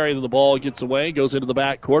Joe Carey. The ball gets away, goes into the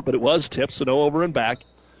backcourt, but it was tipped, so no over and back.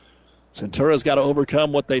 Centura's got to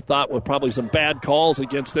overcome what they thought were probably some bad calls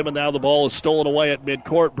against them, and now the ball is stolen away at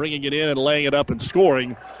midcourt. Bringing it in and laying it up and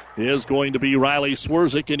scoring is going to be Riley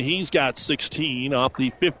Swerzik, and he's got 16 off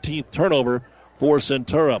the 15th turnover for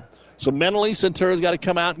Centura. So mentally, Centura's got to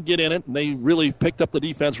come out and get in it, and they really picked up the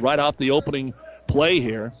defense right off the opening play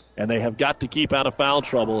here, and they have got to keep out of foul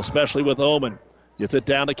trouble, especially with Oman. Gets it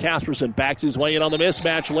down to Casperson, backs his way in on the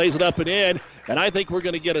mismatch, lays it up and in, and I think we're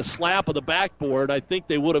going to get a slap of the backboard. I think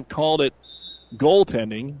they would have called it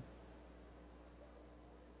goaltending.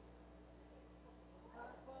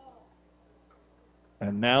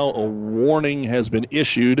 And now a warning has been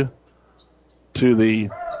issued to the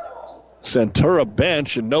Centura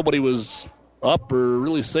bench, and nobody was up or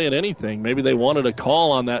really saying anything. Maybe they wanted a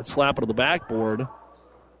call on that slap of the backboard.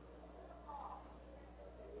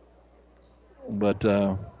 But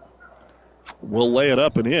we'll lay it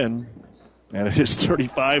up and in. And it is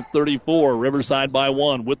 35-34. Riverside by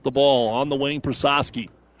 1 with the ball on the wing. Prososki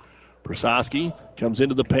comes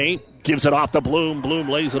into the paint, gives it off to Bloom. Bloom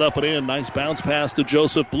lays it up and in. Nice bounce pass to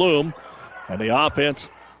Joseph Bloom. And the offense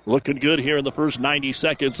looking good here in the first 90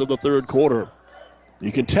 seconds of the third quarter.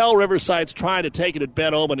 You can tell Riverside's trying to take it at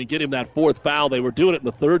Ben Oman and get him that fourth foul. They were doing it in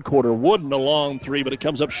the third quarter. Wooden a long three, but it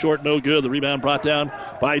comes up short, no good. The rebound brought down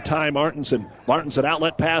by Ty Martinson. Martinson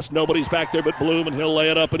outlet pass. Nobody's back there but Bloom, and he'll lay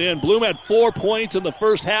it up and in. Bloom had 4 points in the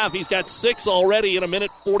first half. He's got 6 already in a minute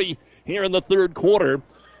 40 here in the third quarter.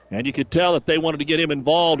 And you could tell that they wanted to get him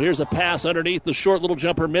involved. Here's a pass underneath. The short little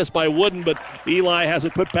jumper missed by Wooden, but Eli has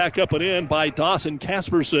it put back up and in by Dawson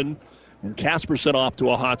Casperson. And Casperson off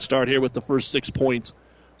to a hot start here with the first 6 points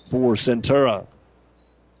for Centura.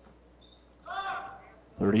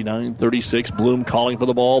 39-36. Bloom calling for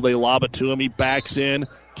the ball. They lob it to him. He backs in.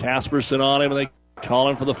 Casperson on him, and they call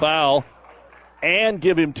him for the foul and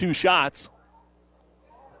give him 2 shots.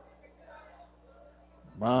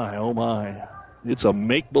 My, oh my. It's a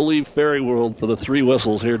make-believe fairy world for the 3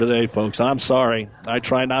 whistles here today, folks. I'm sorry. I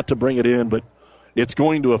try not to bring it in, but it's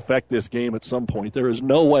going to affect this game at some point. There is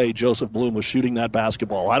no way Joseph Bloom was shooting that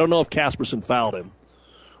basketball. I don't know if Casperson fouled him,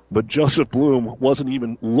 but Joseph Bloom wasn't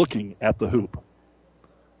even looking at the hoop.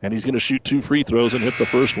 And he's going to shoot 2 free throws and hit the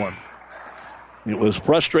first one. It was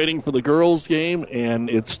frustrating for the girls' game, and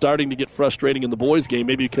it's starting to get frustrating in the boys' game,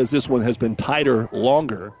 maybe because this one has been tighter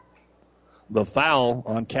longer. The foul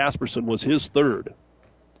on Casperson was his third.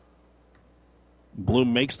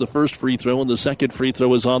 Bloom makes the first free throw, and the second free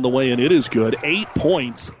throw is on the way, and it is good. 8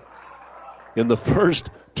 points in the first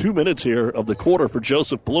 2 minutes here of the quarter for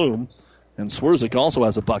Joseph Bloom. And Swerzik also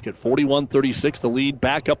has a bucket. 41-36, the lead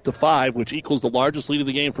back up to 5, which equals the largest lead of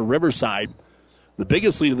the game for Riverside. The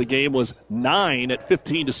biggest lead of the game was 9 at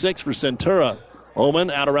 15-6 for Centura.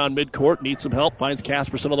 Oman out around midcourt, needs some help, finds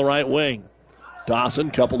Casperson on the right wing.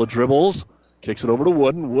 Dawson, couple of dribbles. Kicks it over to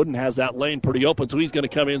Wooden. Wooden has that lane pretty open, so he's going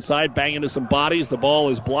to come inside, bang into some bodies. The ball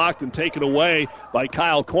is blocked and taken away by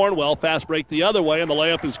Kyle Cornwell. Fast break the other way, and the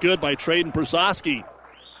layup is good by Traden Prososki.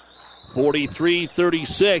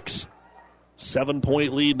 43-36.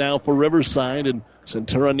 7-point lead now for Riverside, and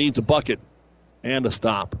Centura needs a bucket and a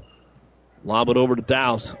stop. Lob it over to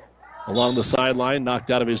Dowse. Along the sideline,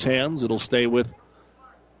 knocked out of his hands. It'll stay with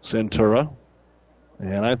Centura.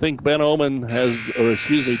 And I think Dave Oman,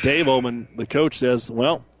 the coach, says,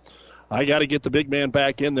 well, I got to get the big man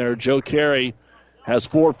back in there. Joe Carey has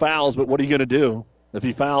 4 fouls, but what are you going to do? If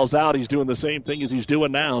he fouls out, he's doing the same thing as he's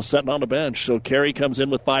doing now, sitting on the bench. So Carey comes in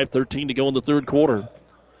with 5:13 to go in the third quarter.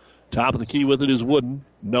 Top of the key with it is Wooden.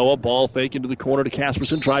 Noah, ball fake into the corner to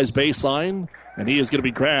Casperson, tries baseline, and he is going to be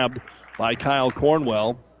grabbed by Kyle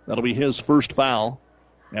Cornwell. That'll be his first foul,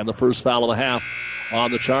 and the first foul of the half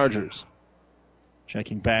on the Chargers.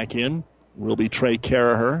 Checking back in will be Trey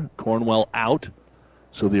Caraher. Cornwell out.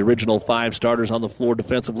 So the original 5 starters on the floor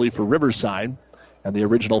defensively for Riverside. And the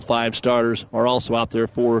original 5 starters are also out there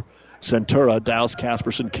for Centura. Dowse,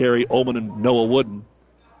 Casperson, Carey, Oman, and Noah Wooden.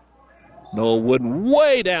 Noah Wooden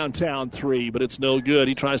way downtown 3, but it's no good.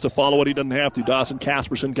 He tries to follow it. He doesn't have to. Dawson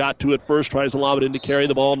Casperson got to it first, tries to lob it in to Carey.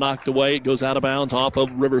 The ball knocked away. It goes out of bounds off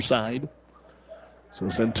of Riverside. So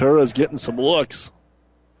Centura's getting some looks.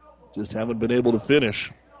 Just haven't been able to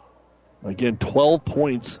finish. Again, 12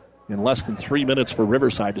 points in less than 3 minutes for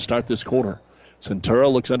Riverside to start this quarter. Centura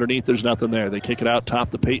looks underneath. There's nothing there. They kick it out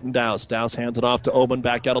top to Peyton Dowse. Dowse hands it off to Oman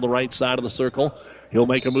back out on the right side of the circle. He'll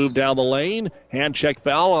make a move down the lane. Hand check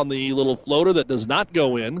foul on the little floater that does not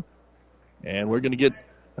go in. And we're going to get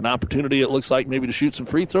an opportunity, it looks like, maybe to shoot some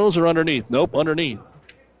free throws or underneath. Nope, underneath.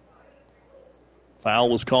 Foul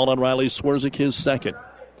was called on Riley Swerzik, his second.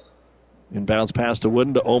 Inbounds pass to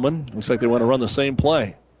Wooden to Oman. Looks like they want to run the same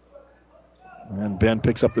play. And Ben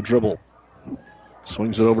picks up the dribble.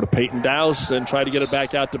 Swings it over to Peyton Dowse and try to get it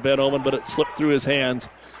back out to Ben Oman, but it slipped through his hands.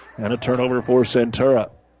 And a turnover for Centura.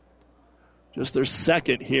 Just their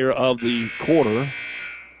second here of the quarter.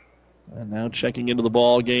 And now checking into the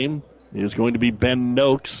ball game is going to be Ben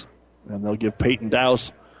Noakes. And they'll give Peyton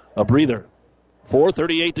Dowse a breather.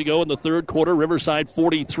 4:38 to go in the third quarter. Riverside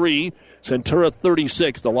 43, Centura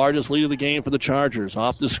 36, the largest lead of the game for the Chargers.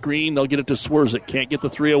 Off the screen, they'll get it to Swerzik. Can't get the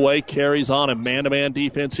 3 away. Carries on him. Man-to-man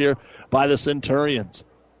defense here by the Centurions,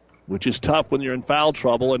 which is tough when you're in foul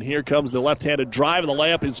trouble. And here comes the left-handed drive, and the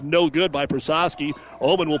layup is no good by Prososki.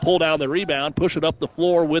 Oman will pull down the rebound, push it up the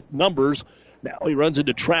floor with numbers. Now he runs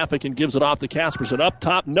into traffic and gives it off to Casperson. Up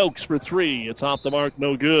top, Noakes for 3. It's off the mark,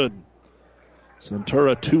 no good.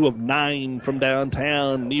 Centura 2 of 9 from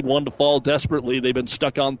downtown. Need one to fall desperately. They've been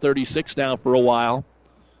stuck on 36 now for a while.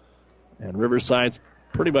 And Riverside's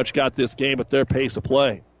pretty much got this game at their pace of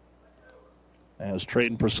play. As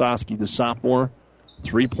Traden Prososki, the sophomore,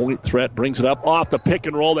 3-point threat, brings it up off the pick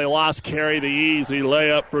and roll. They lost Carey. The easy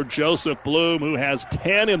layup for Joseph Bloom, who has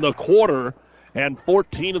 10 in the quarter and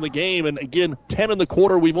 14 in the game. And again, 10 in the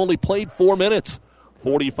quarter. We've only played 4 minutes.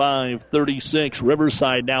 45-36.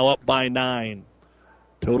 Riverside now up by 9.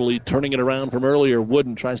 Totally turning it around from earlier.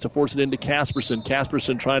 Wooden tries to force it into Casperson.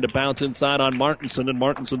 Casperson trying to bounce inside on Martinson, and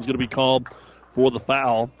Martinson's going to be called for the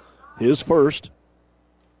foul. His first.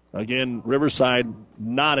 Again, Riverside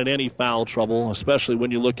not in any foul trouble, especially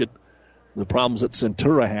when you look at the problems that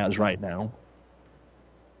Centura has right now.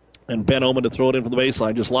 And Ben Oman to throw it in from the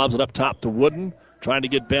baseline. Just lobs it up top to Wooden. Trying to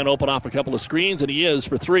get Ben open off a couple of screens, and he is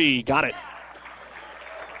for 3. Got it.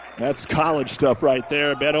 That's college stuff right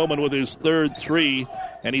there. Ben Oman with his third 3,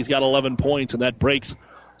 and he's got 11 points, and that breaks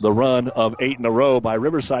the run of 8 in a row by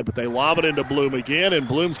Riverside. But they lob it into Bloom again, and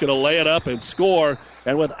Bloom's going to lay it up and score.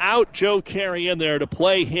 And without Joe Carey in there to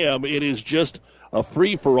play him, it is just a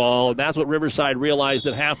free-for-all, and that's what Riverside realized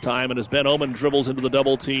at halftime. And as Ben Oman dribbles into the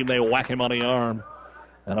double team, they whack him on the arm.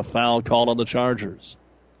 And a foul called on the Chargers.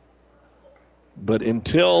 But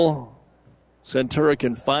until Centura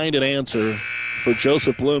can find an answer for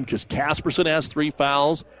Joseph Bloom, because Casperson has 3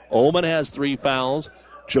 fouls, Oman has 3 fouls,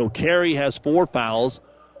 Joe Carey has 4 fouls,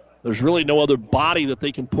 there's really no other body that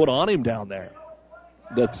they can put on him down there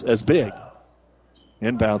that's as big.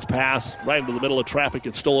 Inbounds pass right into the middle of traffic.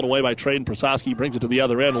 It's stolen away by Traden Prososki. Brings it to the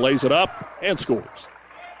other end, lays it up, and scores.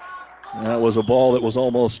 That was a ball that was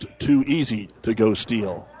almost too easy to go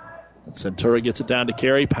steal. And Centura gets it down to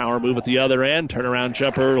Carey. Power move at the other end. Turnaround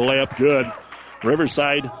jumper, layup good.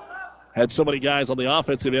 Riverside had so many guys on the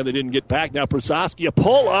offensive end they didn't get back. Now Prososki, a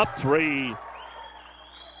pull-up 3.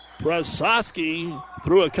 Prososki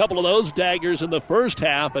threw a couple of those daggers in the first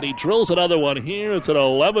half, and he drills another one here. It's an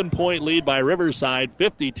 11-point lead by Riverside,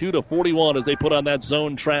 52-41 as they put on that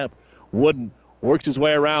zone trap. Wooden works his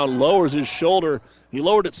way around, lowers his shoulder. He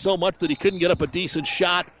lowered it so much that he couldn't get up a decent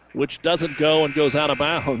shot, which doesn't go and goes out of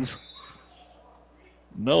bounds.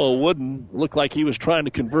 Noah Wooden looked like he was trying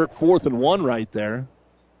to convert 4th and 1 right there,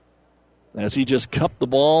 as he just cupped the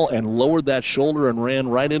ball and lowered that shoulder and ran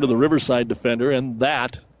right into the Riverside defender, and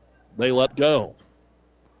that they let go.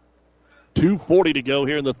 2:40 to go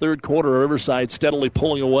here in the third quarter. Riverside steadily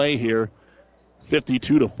pulling away here,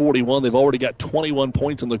 52-41. They've already got 21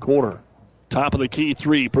 points in the quarter. Top of the key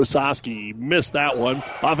 3, Prososki missed that one.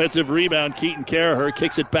 Offensive rebound, Keaton Caraher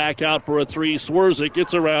kicks it back out for a 3. Swerves it,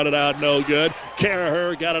 gets around it out, no good.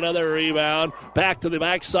 Caraher got another rebound. Back to the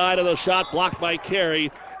backside of the shot, blocked by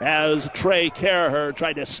Carey as Trey Caraher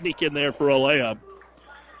tried to sneak in there for a layup.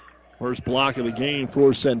 First block of the game for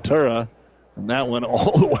Centura, and that one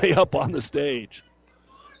all the way up on the stage.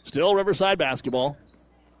 Still Riverside basketball.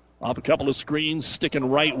 Off a couple of screens, sticking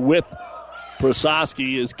right with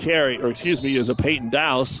Prososki is a Peyton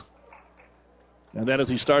Dowse. And then as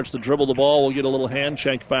he starts to dribble the ball, we'll get a little hand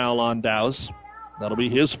check foul on Dowse. That'll be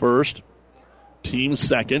his first, team's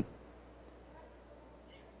second.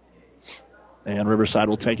 And Riverside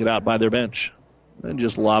will take it out by their bench. And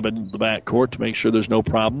just lob it into the backcourt to make sure there's no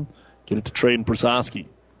problem. Get it to Traden Prososki.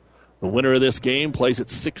 The winner of this game plays at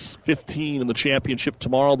 6:15 in the championship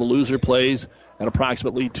tomorrow. The loser plays at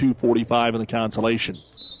approximately 2:45 in the consolation.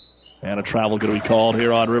 And a travel going to be called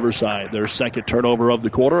here on Riverside. Their second turnover of the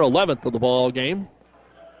quarter, 11th of the ball game.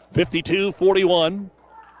 52-41.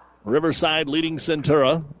 Riverside leading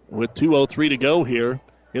Centura with 2:03 to go here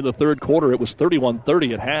in the third quarter. It was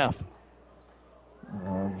 31-30 at half.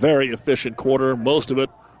 Very efficient quarter, most of it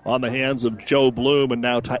on the hands of Joe Bloom, and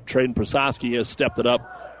now Traden Prososki has stepped it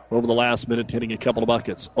up over the last minute, hitting a couple of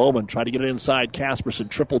buckets. Oman tried to get it inside. Casperson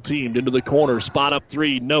triple teamed into the corner. Spot up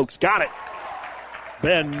 3. Noakes got it.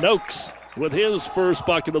 Ben Noakes with his first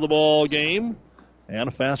bucket of the ball game. And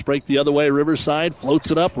a fast break the other way. Riverside floats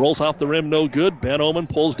it up, rolls off the rim, no good. Ben Oman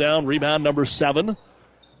pulls down, rebound number 7.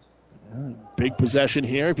 Big possession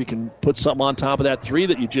here. If you can put something on top of that 3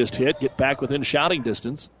 that you just hit, get back within shouting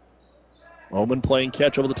distance. Oman playing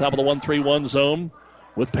catch over the top of the 1-3-1 zone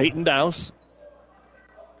with Peyton Dowse.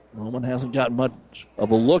 Oman hasn't gotten much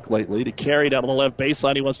of a look lately. To carry down on the left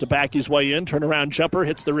baseline. He wants to back his way in. Turnaround jumper.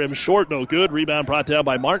 Hits the rim short. No good. Rebound brought down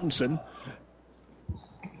by Martinson.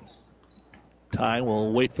 Ty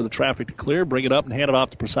will wait for the traffic to clear. Bring it up and hand it off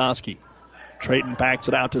to Prososki. Trayton backs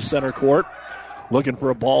it out to center court. Looking for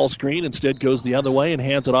a ball screen. Instead goes the other way and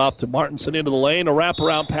hands it off to Martinson into the lane. A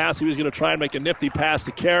wraparound pass. He was going to try and make a nifty pass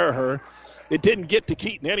to Caraher. It didn't get to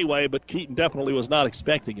Keaton anyway, but Keaton definitely was not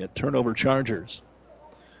expecting it. Turnover Chargers.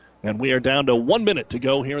 And we are down to 1 minute to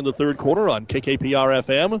go here in the third quarter on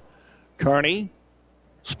KKPR-FM. Kearney,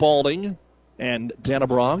 Spalding, and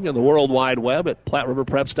Dannebrog, and the World Wide Web at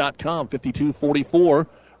PlatteRiverPreps.com. 52-44.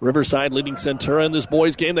 Riverside leading Centura in this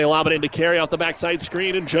boys game. They lob it in to Carey off the backside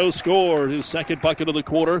screen, and Joe scored his second bucket of the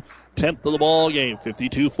quarter, 10th of the ball game,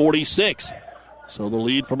 52-46. So the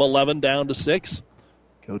lead from 11 down to 6.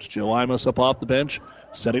 Coach Joe Imus up off the bench,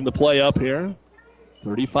 setting the play up here.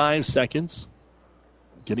 35 seconds.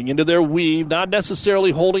 Getting into their weave, not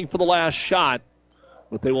necessarily holding for the last shot,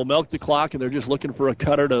 but they will milk the clock, and they're just looking for a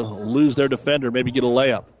cutter to lose their defender, maybe get a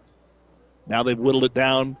layup. Now they've whittled it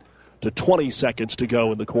down to 20 seconds to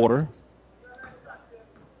go in the quarter.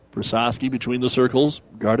 Prososki between the circles,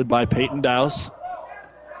 guarded by Peyton Dowse.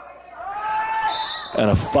 And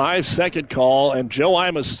a 5-second call, and Joe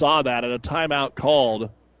Imus saw that, and a timeout called.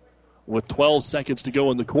 With 12 seconds to go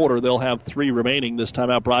in the quarter, they'll have 3 remaining. This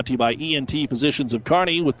timeout brought to you by ENT Physicians of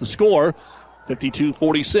Kearney with the score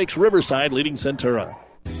 52-46, Riverside leading Centura.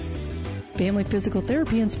 Family Physical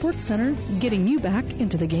Therapy and Sports Center, getting you back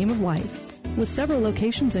into the game of life. With several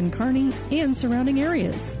locations in Kearney and surrounding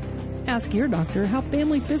areas. Ask your doctor how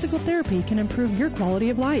Family Physical Therapy can improve your quality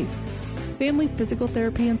of life. Family Physical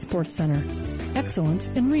Therapy and Sports Center. Excellence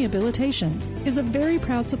in Rehabilitation is a very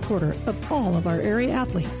proud supporter of all of our area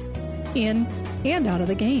athletes, in and out of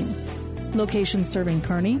the game. Locations serving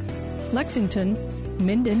Kearney, Lexington,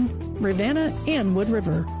 Minden, Ravenna, and Wood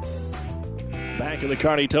River. Back in the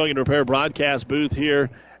Kearney Towing and Repair broadcast booth here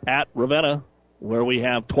at Ravenna, where we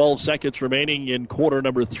have 12 seconds remaining in quarter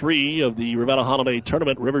number 3 of the Ravenna Holiday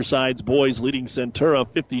Tournament. Riverside's boys leading Centura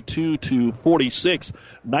 52-46.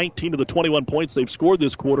 19 of the 21 points they've scored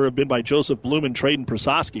this quarter have been by Joseph Bloom and Traden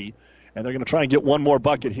Prososki. And they're going to try and get one more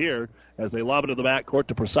bucket here as they lob it to the backcourt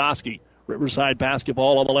to Prososki. Riverside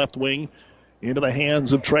basketball on the left wing into the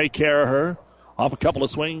hands of Trey Caraher. Off a couple of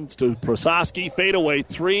swings to Prososki. Fadeaway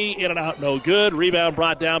 3, in and out, no good. Rebound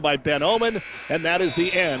brought down by Ben Oman, and that is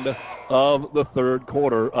the end of the third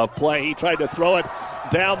quarter of play. He tried to throw it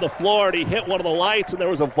down the floor, and he hit one of the lights, and there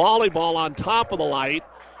was a volleyball on top of the light.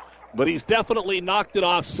 But he's definitely knocked it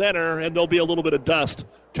off center, and there'll be a little bit of dust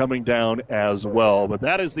coming down as well. But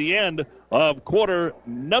that is the end of quarter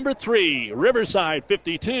number 3. Riverside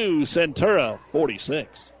 52, Centura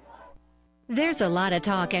 46. There's a lot of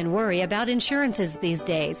talk and worry about insurances these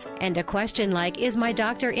days, and a question like, is my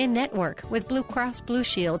doctor in network with Blue Cross Blue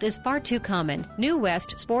Shield is far too common. New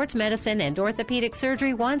West Sports Medicine and Orthopedic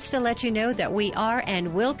Surgery wants to let you know that we are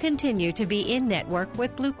and will continue to be in network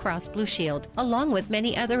with Blue Cross Blue Shield, along with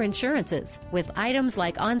many other insurances. With items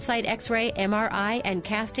like on-site x-ray, MRI, and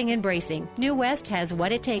casting and bracing, New West has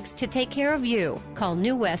what it takes to take care of you. Call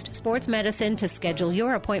New West Sports Medicine to schedule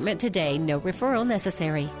your appointment today. No referral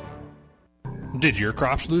necessary. Did your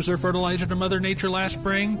crops lose their fertilizer to Mother Nature last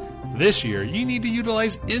spring? This year, you need to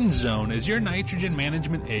utilize InZone as your nitrogen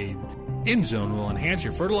management aid. InZone will enhance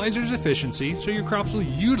your fertilizer's efficiency so your crops will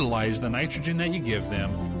utilize the nitrogen that you give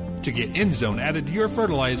them. To get InZone added to your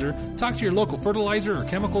fertilizer, talk to your local fertilizer or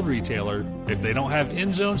chemical retailer. If they don't have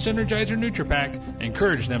InZone Synergizer NutriPack,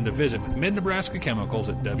 encourage them to visit with Mid-Nebraska Chemicals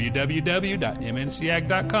at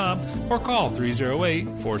www.mncag.com or call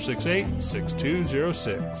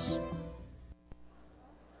 308-468-6206.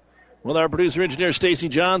 With our producer-engineer Stacy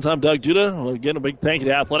Johns, I'm Doug Judah. Well, again, a big thank you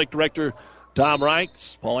to Athletic Director Tom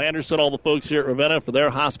Reichs, Paul Anderson, all the folks here at Ravenna for their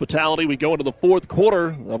hospitality. We go into the fourth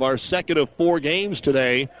quarter of our second of 4 games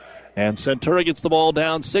today, and Centura gets the ball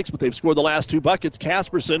down 6, but they've scored the last 2 buckets.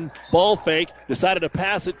 Casperson, ball fake, decided to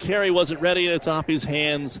pass it. Carey wasn't ready, and it's off his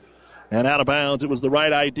hands and out of bounds. It was the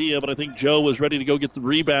right idea, but I think Joe was ready to go get the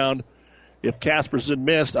rebound if Casperson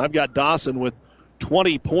missed. I've got Dawson with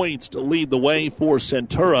 20 points to lead the way for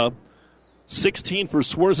Centura. 16 for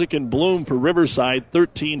Swerzik and Bloom for Riverside,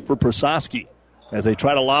 13 for Prososki as they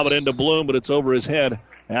try to lob it into Bloom, but it's over his head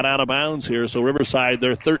and out of bounds here. So Riverside,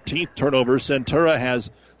 their 13th turnover. Centura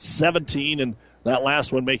has 17, and that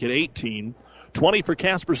last one make it 18. 20 for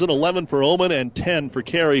Casperson, 11 for Oman, and 10 for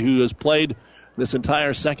Carey, who has played this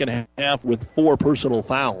entire second half with 4 personal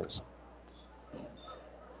fouls.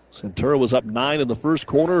 Centura was up 9 in the first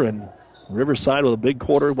quarter, and Riverside with a big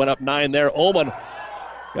quarter went up 9 there. Oman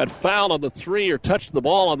got fouled on the 3, or touched the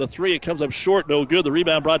ball on the 3. It comes up short, no good. The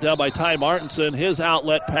rebound brought down by Ty Martinson. His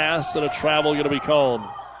outlet pass and a travel going to be called.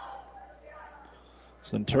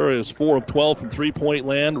 Centura is 4 of 12 from three-point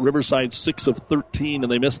land. Riverside 6 of 13,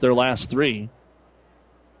 and they missed their last 3.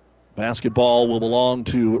 Basketball will belong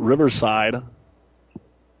to Riverside.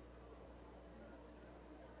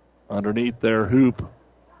 Underneath their hoop.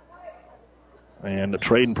 And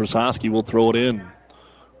Traden Prososki will throw it in.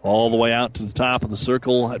 All the way out to the top of the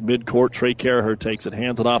circle at midcourt. Trey Caraher takes it,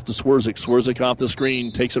 hands it off to Swerzik. Swerzik off the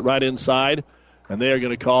screen, takes it right inside, and they are going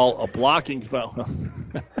to call a blocking foul.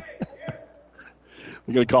 They're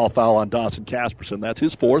going to call a foul on Dawson Casperson. That's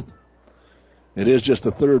his 4th. It is just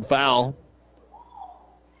the 3rd foul.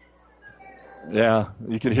 Yeah,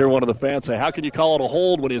 you can hear one of the fans say, how can you call it a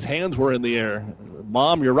hold when his hands were in the air?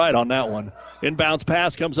 Mom, you're right on that one. Inbounds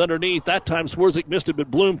pass comes underneath. That time Swerzik missed it, but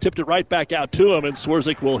Bloom tipped it right back out to him, and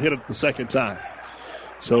Swerzik will hit it the second time.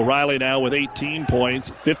 So Riley now with 18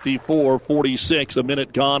 points, 54-46, a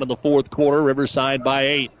minute gone in the fourth quarter. Riverside by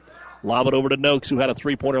 8. Lob it over to Noakes, who had a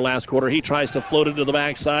three-pointer last quarter. He tries to float it to the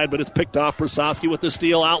backside, but it's picked off. Prasovsky with the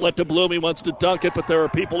steal. Outlet to Bloom. He wants to dunk it, but there are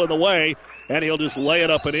people in the way, and he'll just lay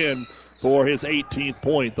it up and in for his 18th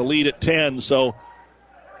point. The lead at 10, so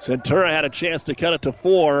Centura had a chance to cut it to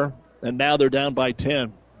 4, and now they're down by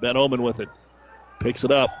 10. Ben Oman with it. Picks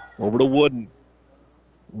it up. Over to Wooden.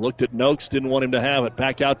 Looked at Noakes, didn't want him to have it.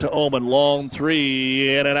 Back out to Oman. Long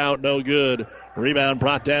three. In and out, no good. Rebound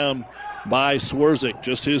brought down by Swerzik.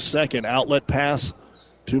 Just his second. Outlet pass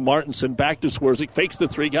to Martinson. Back to Swerzik. Fakes the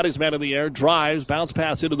three. Got his man in the air. Drives. Bounce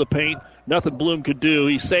pass into the paint. Nothing Bloom could do.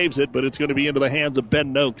 He saves it, but it's going to be into the hands of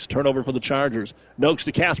Ben Noakes. Turnover for the Chargers. Noakes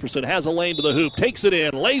to Casperson. Has a lane to the hoop. Takes it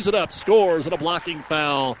in. Lays it up. Scores. And a blocking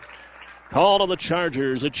foul. Called on the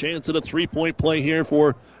Chargers. A chance at a three-point play here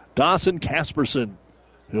for Dawson Casperson,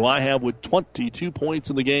 who I have with 22 points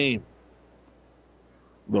in the game.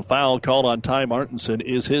 The foul called on Ty Martinson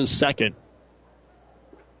is his second.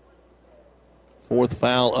 Fourth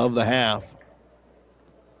foul of the half.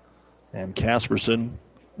 And Casperson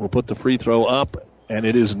will put the free throw up, and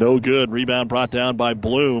it is no good. Rebound brought down by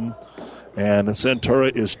Bloom. And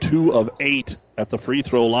Centura is 2 of 8 at the free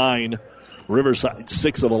throw line. Riverside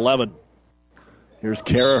 6 of 11. Here's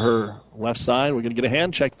Caraher left side. We're going to get a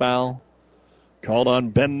hand check foul called on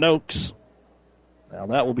Ben Noakes. Now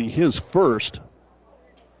that will be his first.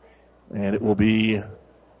 And it will be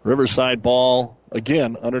Riverside ball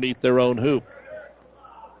again underneath their own hoop.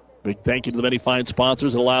 Big thank you to the many fine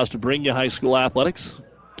sponsors that allow us to bring you high school athletics,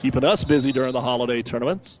 keeping us busy during the holiday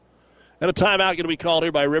tournaments. And a timeout going to be called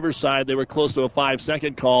here by Riverside. They were close to a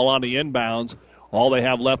 5-second call on the inbounds. All they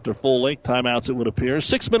have left are full-length timeouts, it would appear.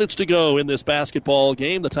 6 minutes to go in this basketball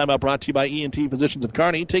game. The timeout brought to you by ENT Physicians of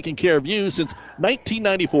Kearney, taking care of you since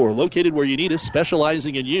 1994. Located where you need us,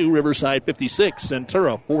 specializing in you. Riverside 56,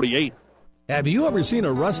 Centura 48. Have you ever seen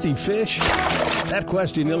a rusty fish? That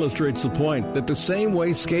question illustrates the point that the same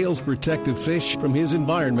way scales protect a fish from his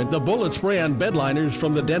environment, the bullet spray on bed liners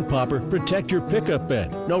from the Dent Popper protect your pickup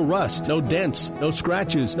bed. No rust, no dents, no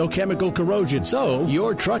scratches, no chemical corrosion. So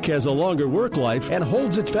your truck has a longer work life and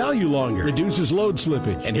holds its value longer, reduces load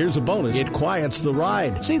slippage. And here's a bonus, it quiets the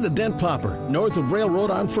ride. See the Dent Popper north of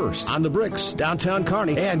Railroad on 1st, on the Bricks, downtown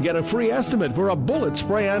Kearney, and get a free estimate for a bullet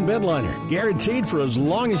spray on bed liner. Guaranteed for as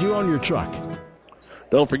long as you own your truck.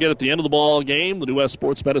 Don't forget, at the end of the ball game, the New West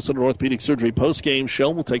Sports Medicine and Orthopedic Surgery post-game show.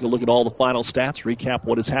 We'll take a look at all the final stats, recap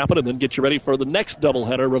what has happened, and then get you ready for the next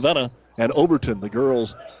doubleheader, Ravenna and Overton. The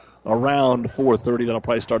girls around 4:30. That'll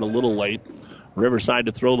probably start a little late. Riverside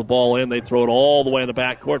to throw the ball in. They throw it all the way in the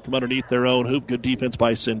backcourt from underneath their own hoop. Good defense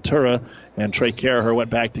by Centura, and Trey Caraher went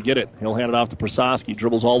back to get it. He'll hand it off to Prasovsky.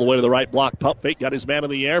 Dribbles all the way to the right block. Pump fake. Got his man in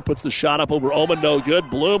the air. Puts the shot up over Oman. No good.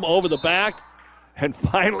 Bloom over the back. And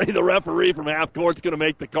finally, the referee from half court's going to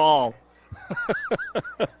make the call.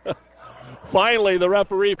 Finally, the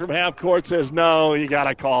referee from half court says, no, you got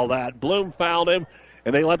to call that. Bloom fouled him,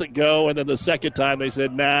 and they let it go. And then the second time they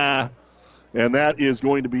said, nah. And that is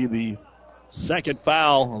going to be the second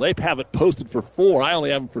foul. They have it posted for 4. I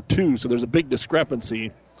only have him for 2, so there's a big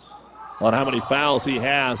discrepancy on how many fouls he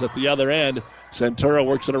has at the other end. Centura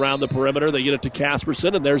works it around the perimeter. They get it to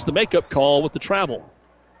Casperson, and there's the makeup call with the travel.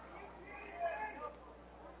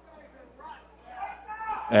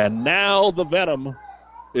 And now the venom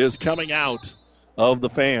is coming out of the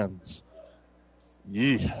fans.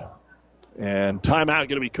 Yeah. And timeout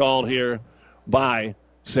going to be called here by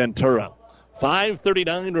Centura.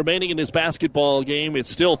 5:39 remaining in this basketball game. It's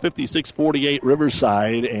still 56-48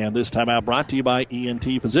 Riverside. And this timeout brought to you by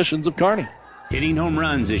ENT Physicians of Kearney. Hitting home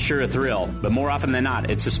runs is sure a thrill, but more often than not,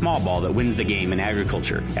 it's the small ball that wins the game in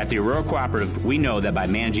agriculture. At the Aurora Cooperative, we know that by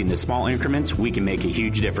managing the small increments, we can make a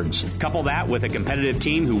huge difference. Couple that with a competitive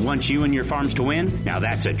team who wants you and your farms to win, now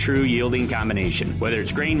that's a true yielding combination. Whether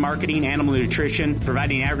it's grain marketing, animal nutrition,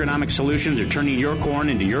 providing agronomic solutions, or turning your corn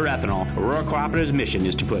into your ethanol, Aurora Cooperative's mission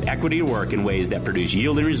is to put equity to work in ways that produce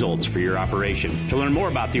yielding results for your operation. To learn more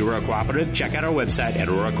about the Aurora Cooperative, check out our website at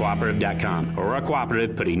auroracooperative.com. Aurora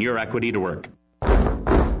Cooperative, putting your equity to work.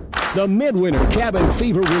 The Midwinter Cabin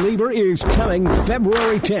Fever Reliever is coming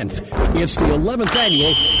February 10th. It's the 11th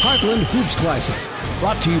annual Heartland Hoops Classic,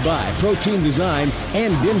 brought to you by Protein Design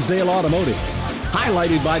and Dinsdale Automotive.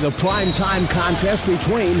 Highlighted by the primetime contest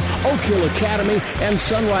between Oak Hill Academy and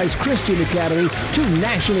Sunrise Christian Academy, 2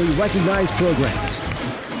 nationally recognized programs.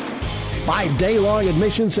 5 day-long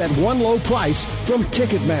admissions at one low price from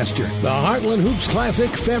Ticketmaster. The Heartland Hoops Classic,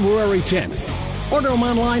 February 10th. Order them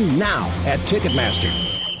online now at Ticketmaster.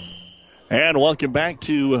 And welcome back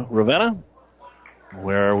to Ravenna,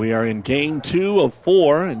 where we are in game 2 of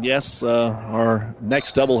 4. And yes, our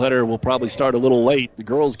next doubleheader will probably start a little late. The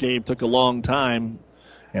girls' game took a long time,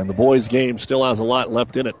 and the boys' game still has a lot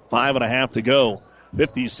left in it. 5.5 to go.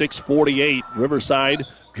 56-48. Riverside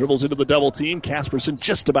dribbles into the double team. Casperson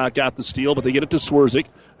just about got the steal, but they get it to Swerzik,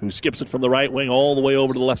 who skips it from the right wing all the way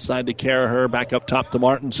over to the left side to Caraher. Back up top to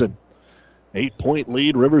Martinson. 8-point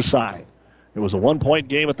lead, Riverside. It was a 1-point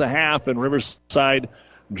game at the half, and Riverside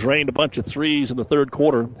drained a bunch of threes in the third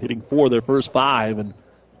quarter, hitting 4 of their first 5, and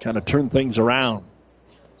kind of turned things around.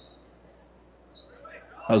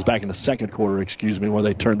 That was back in the second quarter, where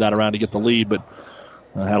they turned that around to get the lead, but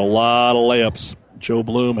had a lot of layups. Joe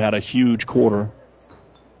Bloom had a huge quarter.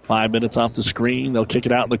 5 minutes off the screen. They'll kick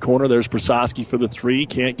it out in the corner. There's Prasowski for the 3.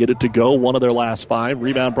 Can't get it to go. One of their last 5.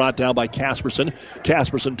 Rebound brought down by Casperson.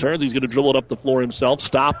 Casperson turns. He's going to dribble it up the floor himself.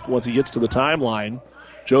 Stopped once he gets to the timeline.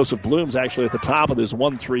 Joseph Bloom's actually at the top of this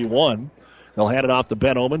 1-3-1. They'll hand it off to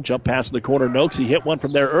Ben Oman. Jump pass in the corner. Noakes. He hit one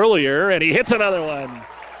from there earlier, and he hits another one.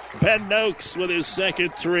 Ben Noakes with his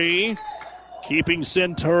second 3. Keeping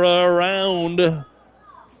Centura around.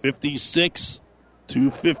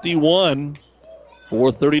 56-51.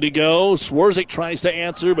 4:30 to go. Swerzik tries to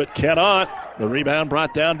answer, but cannot. The rebound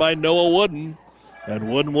brought down by Noah Wooden.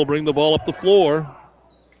 And Wooden will bring the ball up the floor.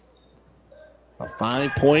 A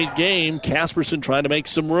 5-point game. Casperson trying to make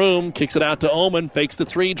some room. Kicks it out to Oman. Fakes the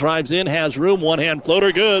 3. Drives in. Has room. One-hand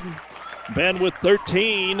floater. Good. Ben with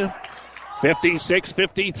 13.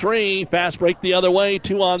 56-53. Fast break the other way.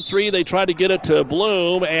 2-on-3. They try to get it to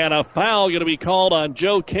Bloom. And a foul going to be called on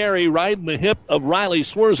Joe Carey right in the hip of Riley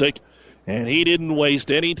Swerzik. And he didn't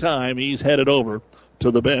waste any time. He's headed over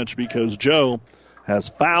to the bench because Joe has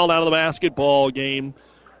fouled out of the basketball game.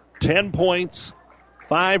 10 points,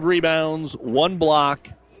 5 rebounds, 1 block,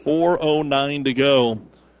 4:09 to go.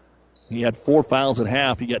 He had 4 fouls at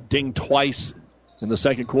half. He got dinged twice in the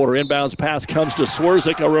second quarter. Inbounds pass comes to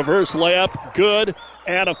Swerzik. A reverse layup, good,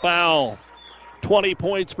 and a foul. 20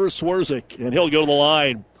 points for Swerzik, and he'll go to the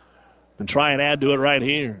line and try and add to it right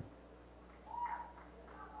here.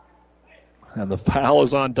 And the foul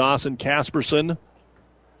is on Dawson Casperson.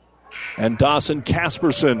 And Dawson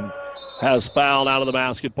Casperson has fouled out of the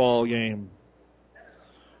basketball game.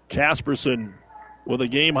 Casperson with a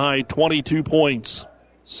game-high 22 points,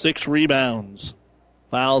 6 rebounds.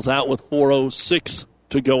 Fouls out with 4:06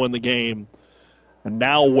 to go in the game. And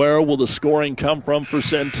now where will the scoring come from for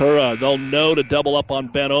Centura? They'll know to double up on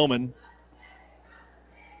Ben Oman.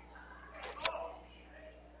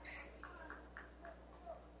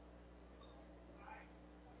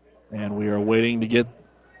 And we are waiting to get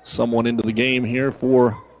someone into the game here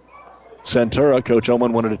for Centura. Coach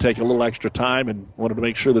Oman wanted to take a little extra time and wanted to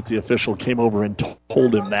make sure that the official came over and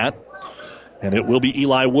told him that. And it will be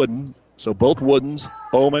Eli Wooden. So both Woodens,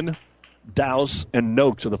 Oman, Dowse, and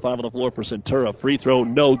Noakes are the 5 on the floor for Centura. Free throw,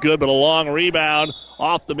 no good, but a long rebound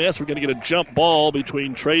off the miss. We're going to get a jump ball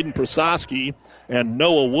between Traden Prasowski and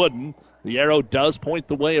Noah Wooden. The arrow does point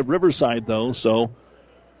the way of Riverside, though. So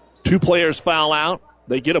 2 players foul out.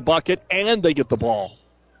 They get a bucket, and they get the ball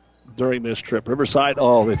during this trip. Riverside,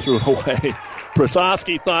 they threw it away.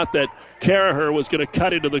 Prasowski thought that Caraher was going to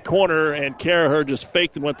cut into the corner, and Caraher just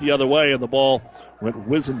faked and went the other way, and the ball went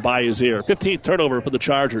whizzing by his ear. 15th turnover for the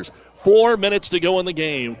Chargers. 4 minutes to go in the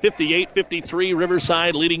game. 58-53,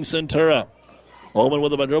 Riverside leading Centura. Oman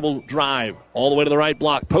with a dribble drive all the way to the right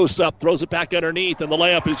block. Posts up, throws it back underneath, and the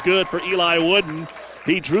layup is good for Eli Wooden.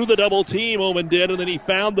 He drew the double team, Oman did, and then he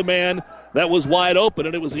found the man that was wide open,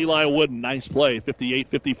 and it was Eli Wooden. Nice play,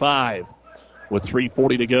 58-55. With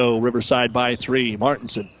 3:40 to go, Riverside by 3.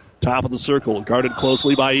 Martinson, top of the circle, guarded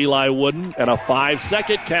closely by Eli Wooden, and a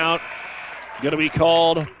 5-second count going to be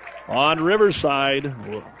called on Riverside.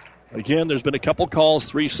 Again, there's been a couple calls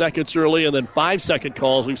 3 seconds early, and then 5-second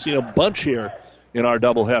calls. We've seen a bunch here in our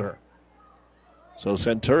doubleheader. So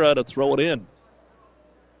Centura to throw it in.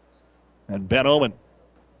 And Ben Oman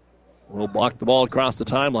will block the ball across the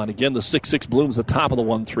timeline. Again, the 6'6 Bloom's the top of the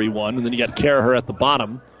 1-3-1, and then you got Caraher at the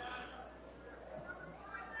bottom.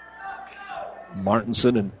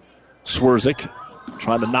 Martinson and Swerzik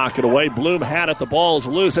trying to knock it away. Bloom had it. The ball's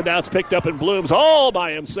loose, and now it's picked up, and Bloom's all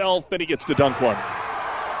by himself, and he gets to dunk one.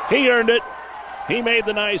 He earned it. He made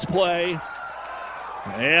the nice play.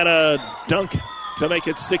 And a dunk to make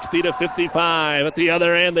it 60-55. At the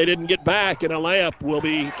other end, they didn't get back, and a layup will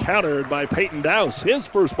be countered by Peyton Dowse, his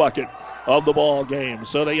first bucket of the ball game.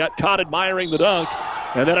 So they got caught admiring the dunk,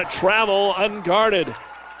 and then a travel unguarded.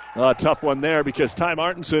 A tough one there because Ty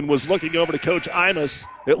Martinson was looking over to Coach Imus,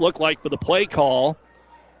 it looked like, for the play call,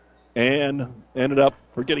 and ended up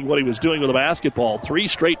forgetting what he was doing with the basketball. 3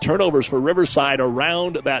 straight turnovers for Riverside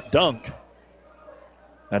around that dunk.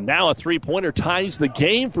 And now a three-pointer ties the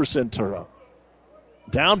game for Centura.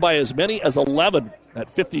 Down by as many as 11 at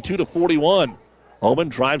 52-41. Oman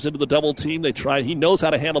drives into the double team. He knows how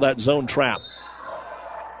to handle that zone trap.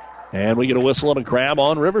 And we get a whistle and a grab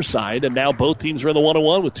on Riverside, and now both teams are in the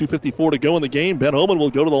 1-on-1 with 2:54 to go in the game. Ben Oman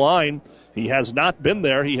will go to the line. He has not been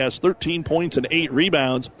there. He has 13 points and 8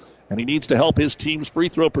 rebounds, and he needs to help his team's free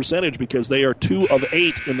throw percentage because they are 2 of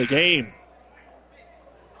 8 in the game.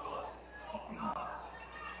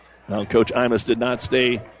 Now, Coach Imus did not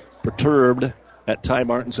stay perturbed at Ty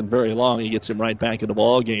Martinson very long. He gets him right back in the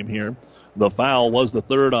ball game here. The foul was the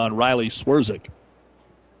third on Riley Swerzik.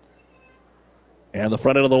 And the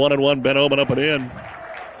front end of the 1-on-1, Ben Oman up and in.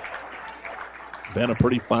 Ben, a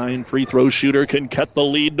pretty fine free throw shooter, can cut the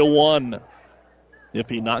lead to 1 if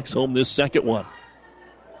he knocks home this second one.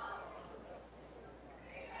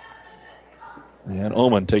 And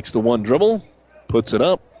Oman takes the 1 dribble, puts it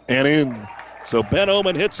up and in. So Ben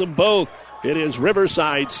Oman hits them both. It is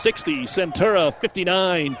Riverside 60, Centura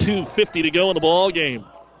 59, 2:50 to go in the ball game.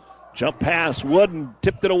 Jump pass, Wooden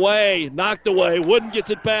tipped it away, knocked away. Wooden gets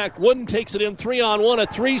it back. Wooden takes it in 3-on-1, a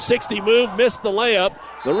 360 move, missed the layup.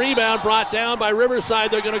 The rebound brought down by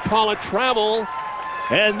Riverside. They're going to call it travel.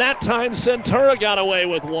 And that time Centura got away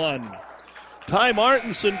with 1. Ty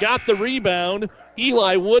Martinson got the rebound.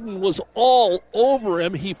 Eli Wooden was all over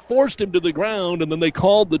him. He forced him to the ground, and then they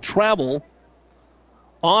called the travel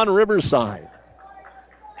on Riverside.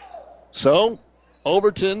 So,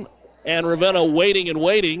 Overton and Ravenna waiting and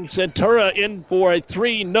waiting. Centura in for a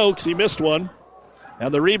 3. Noakes, he missed one.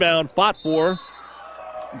 And the rebound fought for,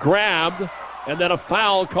 grabbed, and then a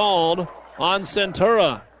foul called on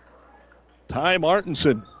Centura. Ty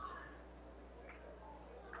Martinson.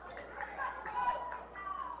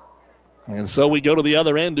 And so we go to the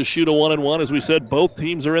other end to shoot a 1-on-1. As we said, both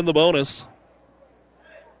teams are in the bonus.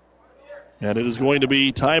 And it is going to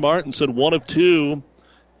be Ty Martinson, 1 of 2.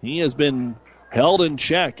 He has been held in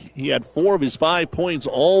check. He had 4 of his 5 points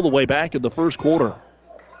all the way back in the first quarter.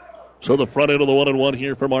 So the front end of the 1-on-1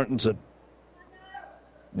 here for Martinson.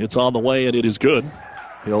 It's on the way, and it is good.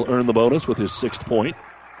 He'll earn the bonus with his 6th point.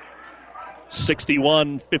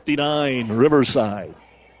 61-59, Riverside.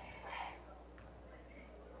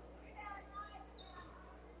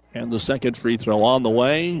 And the second free throw on the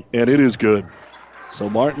way, and it is good. So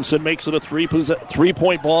Martinson makes it a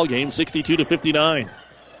 3-point ball game, 62-59.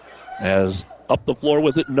 As up the floor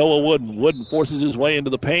with it, Noah Wooden. Wooden forces his way into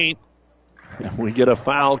the paint. And we get a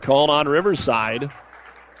foul called on Riverside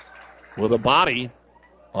with a body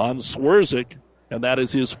on Swerzik, and that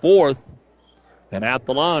is his 4th. And at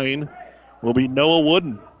the line will be Noah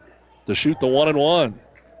Wooden to shoot the 1-on-1.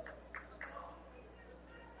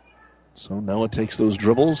 So Noah takes those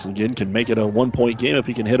dribbles. Again, can make it a 1-point game if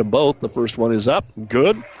he can hit them both. The first one is up.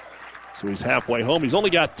 Good. So he's halfway home. He's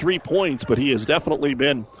only got 3 points, but he has definitely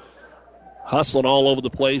been hustling all over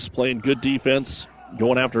the place, playing good defense,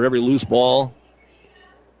 going after every loose ball.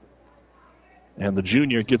 And the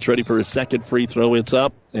junior gets ready for his second free throw. It's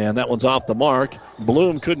up, and that one's off the mark.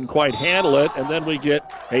 Bloom couldn't quite handle it, and then we get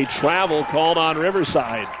a travel called on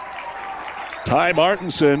Riverside. Ty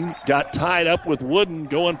Martinson got tied up with Wooden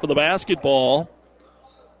going for the basketball.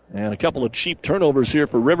 And a couple of cheap turnovers here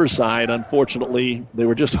for Riverside. Unfortunately, they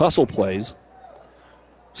were just hustle plays.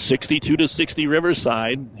 62-60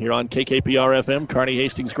 Riverside here on KKPR-FM, Kearney,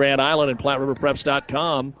 Hastings, Grand Island, and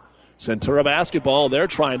PlatteRiverPreps.com. Centura basketball, they're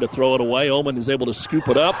trying to throw it away. Oman is able to scoop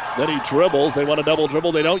it up. Then he dribbles. They want a double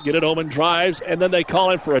dribble. They don't get it. Oman drives, and then they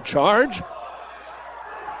call in for a charge.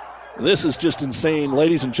 This is just insane.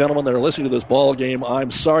 Ladies and gentlemen that are listening to this ball game, I'm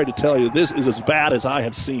sorry to tell you, this is as bad as I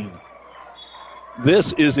have seen.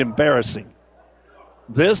 This is embarrassing.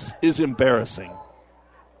 This is embarrassing.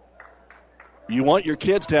 You want your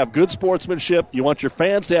kids to have good sportsmanship. You want your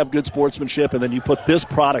fans to have good sportsmanship, and then you put this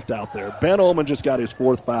product out there. Ben Oman just got his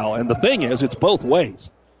 4th foul. And the thing is, it's both ways.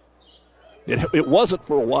 It wasn't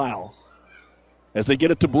for a while. As they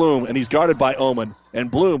get it to Bloom, and he's guarded by Oman, and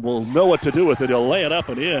Bloom will know what to do with it. He'll lay it up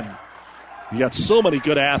and in. You got so many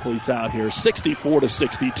good athletes out here.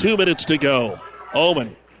 64-60, 2 minutes to go.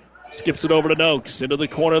 Oman skips it over to Noakes. Into the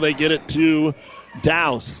corner, they get it to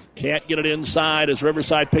Dowse. Can't get it inside as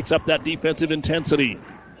Riverside picks up that defensive intensity.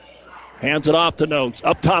 Hands it off to Noakes.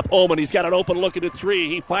 Up top, Oman. He's got an open look at a 3.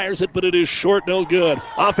 He fires it, but it is short, no good.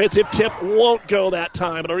 Offensive tip won't go that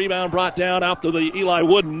time. And a rebound brought down after the Eli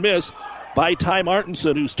Wooden miss by Ty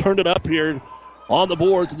Martinson, who's turned it up here on the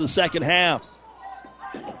boards in the second half.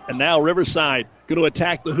 And now Riverside going to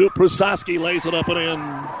attack the hoop. Prososki lays it up and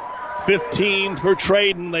in. 15 for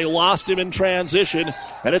Traden. They lost him in transition,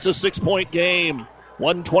 and it's a 6-point game.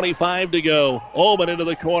 1:25 to go. Ullman into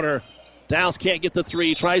the corner. Dowse can't get the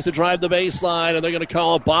three. Tries to drive the baseline, and they're going to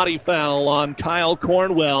call a body foul on Kyle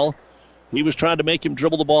Cornwell. He was trying to make him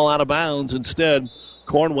dribble the ball out of bounds. Instead,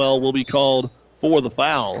 Cornwell will be called for the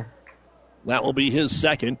foul. That will be his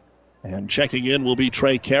second. And checking in will be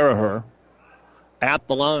Trey Caraher. At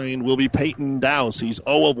the line will be Peyton Dowse. He's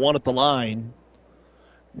 0 of 1 at the line.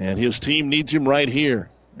 And his team needs him right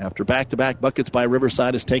here. After back-to-back buckets by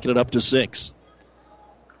Riverside has taken it up to 6.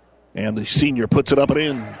 And the senior puts it up and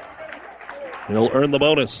in. He'll earn the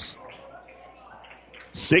bonus.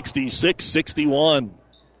 66-61.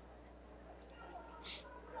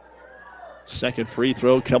 Second free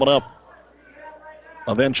throw coming up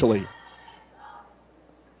eventually.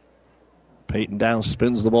 Peyton Dowse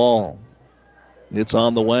spins the ball. It's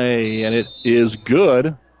on the way, and it is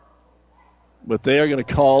good. But they are going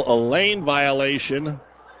to call a lane violation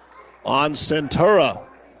on Centura.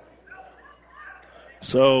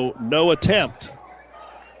 So no attempt.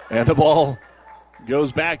 And the ball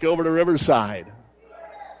goes back over to Riverside.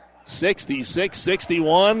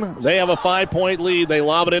 66-61. They have a 5-point lead. They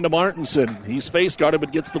lob it into Martinson. He's face guarded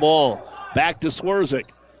but gets the ball. Back to Swerzik.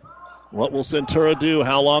 What will Centura do?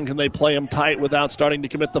 How long can they play him tight without starting to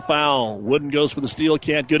commit the foul? Wooden goes for the steal.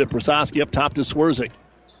 Can't get it. Prososki up top to Swerzik.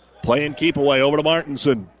 Playing keep away over to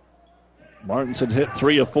Martinson. Martinson hit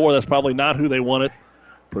 3 of 4. That's probably not who they wanted.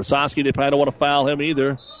 Prososki, they probably don't want to foul him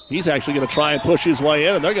either. He's actually going to try and push his way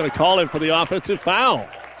in, and they're going to call him for the offensive foul.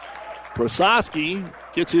 Prososki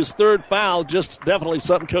gets his third foul. Just definitely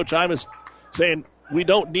something Coach Imus saying, we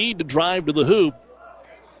don't need to drive to the hoop,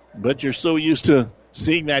 but you're so used to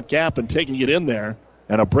seeing that gap and taking it in there.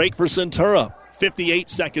 And a break for Centura. 58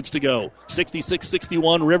 seconds to go.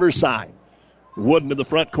 66-61 Riverside. Wooden to the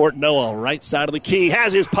front court. Noah, right side of the key.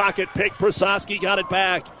 Has his pocket pick. Prososki got it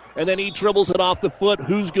back. And then he dribbles it off the foot.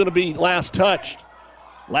 Who's going to be last touched?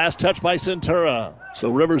 Last touch by Centura. So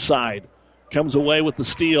Riverside comes away with the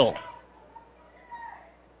steal.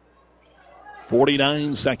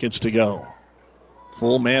 49 seconds to go.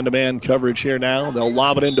 Full man-to-man coverage here now. They'll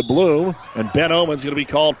lob it into Bloom. And Ben Oman's going to be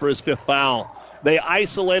called for his 5th foul. They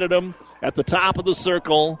isolated him at the top of the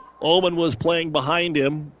circle. Oman was playing behind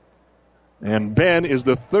him. And Ben is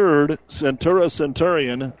the 3rd Centura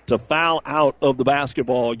Centurion to foul out of the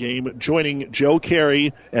basketball game, joining Joe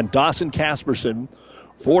Carey and Dawson Casperson.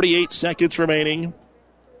 48 seconds remaining.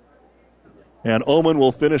 And Oman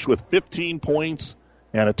will finish with 15 points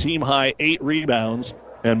and a team-high 8 rebounds.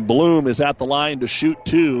 And Bloom is at the line to shoot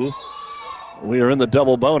 2. We are in the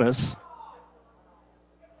double bonus.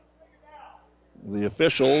 The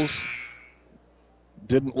officials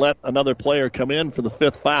didn't let another player come in for the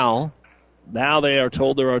 5th foul. Now they are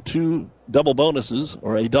told there are 2 double bonuses,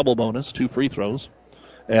 or a double bonus, 2 free throws,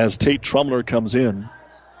 as Tate Trumler comes in.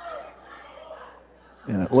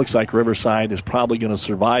 And it looks like Riverside is probably going to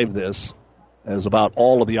survive this, as about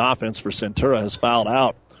all of the offense for Centura has fouled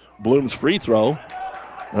out. Bloom's free throw.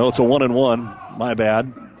 No, it's a 1-and-1. My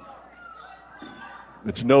bad.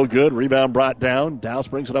 It's no good. Rebound brought down. Dowse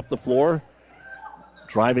brings it up the floor.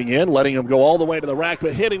 Driving in, letting him go all the way to the rack,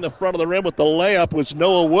 but hitting the front of the rim with the layup was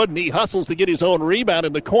Noah Wooden. He hustles to get his own rebound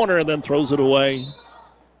in the corner and then throws it away.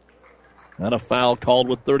 And a foul called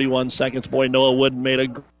with 31 seconds. Boy, Noah Wooden made a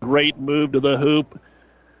great move to the hoop.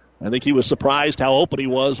 I think he was surprised how open he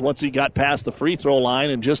was once he got past the free throw line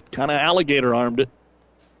and just kind of alligator armed it.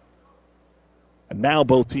 And now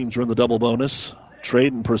both teams are in the double bonus.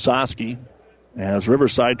 Trade and Prososki. As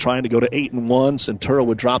Riverside trying to go to 8-1. Centura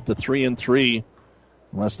would drop to 3-3.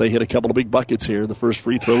 Unless they hit a couple of big buckets here. The first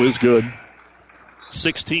free throw is good.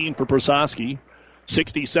 16 for Prososki.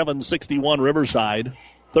 67-61 Riverside.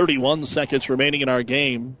 31 seconds remaining in our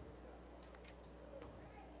game.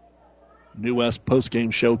 New West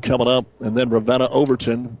postgame show coming up. And then Ravenna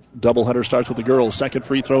Overton. Doubleheader starts with the girls. Second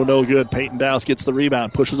free throw, no good. Peyton Dowse gets the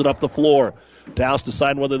rebound. Pushes it up the floor. Dowse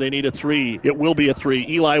deciding whether they need a 3. It will be a 3.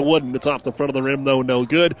 Eli Wooden. It's off the front of the rim, though, no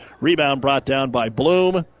good. Rebound brought down by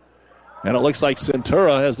Bloom. And it looks like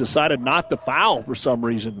Centura has decided not to foul for some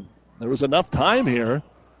reason. There was enough time here.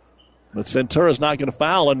 But Centura's not going to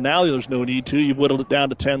foul, and now there's no need to. You've whittled it down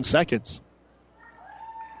to 10 seconds.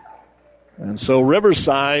 And so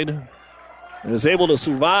Riverside is able to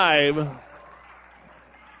survive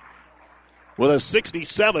with a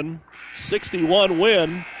 67-61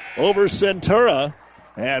 win over Centura.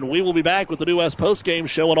 And we will be back with the New West postgame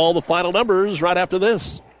show and all the final numbers right after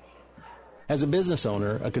this. As a business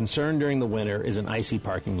owner, a concern during the winter is an icy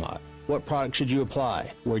parking lot. What product should you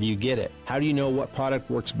apply? Where do you get it? How do you know what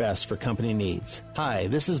product works best for company needs? Hi,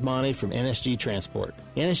 this is Monty from NSG Transport.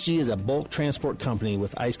 NSG is a bulk transport company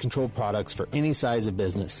with ice-controlled products for any size of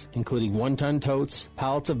business, including one-ton totes,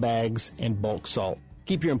 pallets of bags, and bulk salt.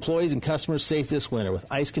 Keep your employees and customers safe this winter with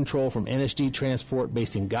ice control from NSG Transport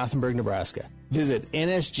based in Gothenburg, Nebraska. Visit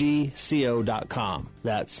nsgco.com.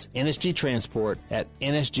 That's NSG Transport at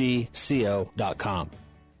nsgco.com.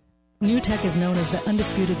 New Tech is known as the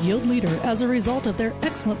undisputed yield leader as a result of their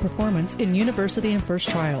excellent performance in university and first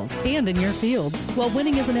trials and in your fields. While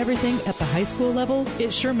winning isn't everything at the high school level,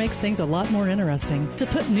 it sure makes things a lot more interesting. To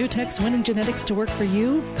put New Tech's winning genetics to work for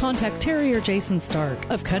you, contact Terry or Jason Stark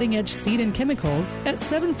of Cutting Edge Seed and Chemicals at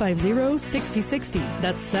 750-6060.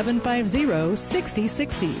 That's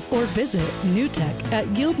 750-6060. Or visit newtech at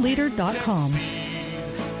yieldleader.com.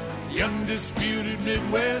 The undisputed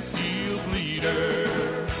Midwest yield leader.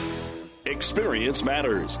 Experience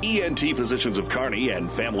matters. ENT Physicians of Kearney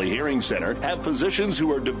and Family Hearing Center have physicians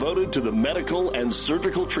who are devoted to the medical and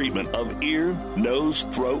surgical treatment of ear, nose,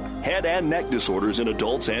 throat, head, and neck disorders in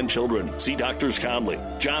adults and children. See Doctors Conley,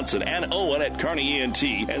 Johnson, and Owen at Kearney ENT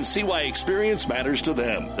and see why experience matters to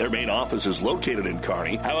them. Their main office is located in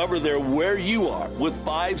Kearney. However, they're where you are with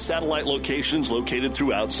 5 satellite locations located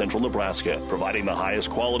throughout central Nebraska, providing the highest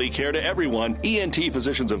quality care to everyone. ENT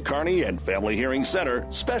Physicians of Kearney and Family Hearing Center,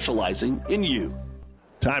 specializing in you.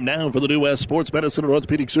 Time now for the New West Sports Medicine and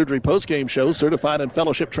Orthopedic Surgery postgame show. Certified and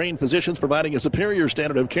fellowship-trained physicians providing a superior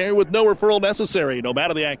standard of care with no referral necessary. No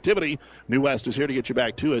matter the activity, New West is here to get you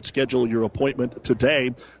back to it. Schedule your appointment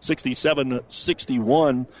today.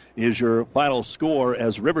 67-61 is your final score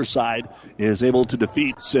as Riverside is able to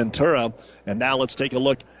defeat Centura. And now let's take a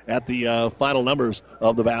look at the final numbers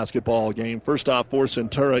of the basketball game. First off, for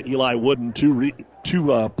Centura, Eli Wooden, 2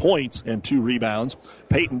 points and 2 rebounds.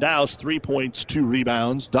 Peyton Dowse, 3 points, 2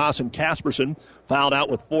 rebounds. Dawson Casperson fouled out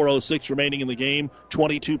with 4:06 remaining in the game,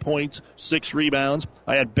 22 points, 6 rebounds.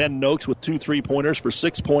 I had Ben Noakes with 2 3-pointers for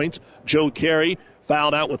 6 points. Joe Carey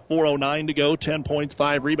fouled out with 4:09 to go, 10 points,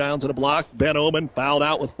 5 rebounds, and a block. Ben Oman fouled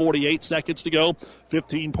out with 48 seconds to go,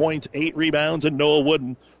 15 points, 8 rebounds, and Noah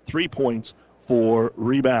Wooden, 3 points, 4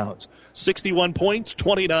 rebounds. 61 points,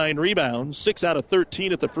 29 rebounds, 6 out of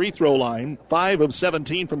 13 at the free throw line, 5 of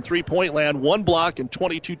 17 from three-point land, 1 block and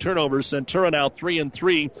 22 turnovers. Centura now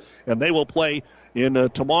 3-3, and they will play in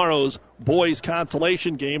tomorrow's boys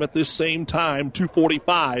consolation game at this same time,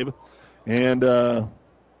 2:45. And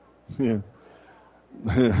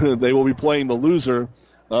they will be playing the loser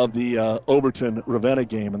of the Overton-Ravenna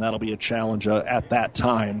game, and that'll be a challenge at that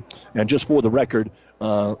time. And just for the record,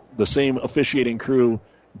 the same officiating crew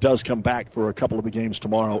does come back for a couple of the games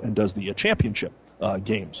tomorrow and does the championship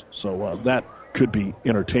games. So that could be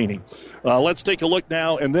entertaining. Let's take a look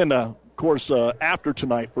now, and then, of course, after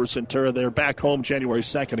tonight for Centura, they're back home January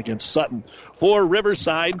 2nd against Sutton. For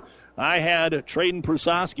Riverside, I had Traden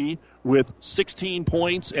Prusowski with 16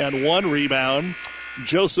 points and 1 rebound.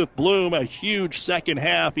 Joseph Bloom, a huge second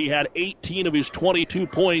half. He had 18 of his 22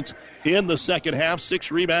 points in the second half,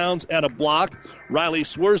 6 rebounds and a block. Riley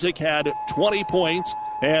Swerzik had 20 points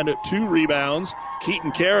and 2 rebounds.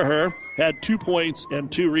 Keaton Caraher had 2 points and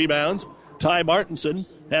 2 rebounds. Ty Martinson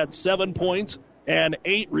had 7 points and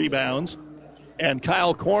 8 rebounds. And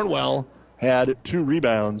Kyle Cornwell had 2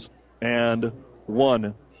 rebounds and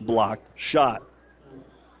 1 blocked shot.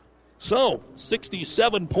 So,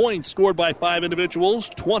 67 points scored by 5 individuals,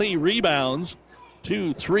 20 rebounds,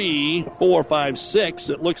 2, 3, 4, 5, 6.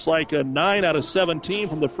 It looks like a 9 out of 17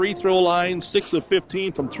 from the free throw line, 6 of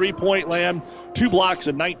 15 from three-point land, 2 blocks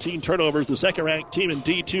and 19 turnovers. The second-ranked team in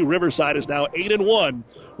D2, Riverside, is now 8-1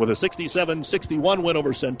 with a 67-61 win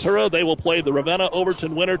over Centura. They will play the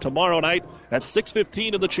Ravenna-Overton winner tomorrow night at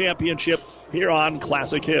 6:15 in the championship here on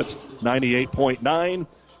Classic Hits 98.9.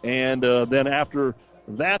 And then after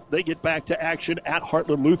that, they get back to action at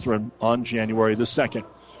Heartland Lutheran on January the 2nd.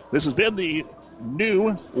 This has been the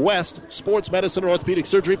New West Sports Medicine and Orthopedic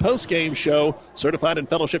Surgery post-game show. Certified and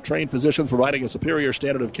fellowship-trained physicians providing a superior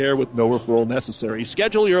standard of care with no referral necessary.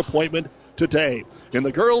 Schedule your appointment today. In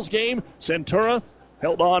the girls' game, Centura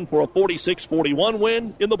held on for a 46-41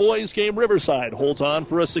 win. In the boys' game, Riverside holds on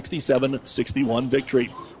for a 67-61 victory.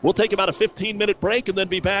 We'll take about a 15-minute break and then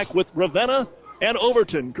be back with Ravenna and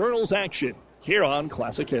Overton girls' action here on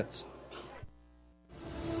Classic Hits.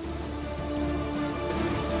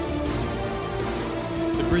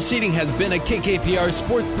 The proceeding has been a KKPR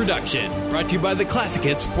sports production, brought to you by the Classic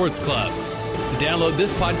Hits Sports Club. To download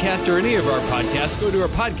this podcast or any of our podcasts, go to our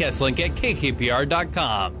podcast link at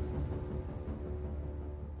kkpr.com.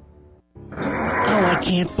 Oh, I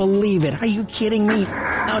can't believe it. Are you kidding me?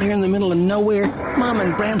 Out here in the middle of nowhere, Mom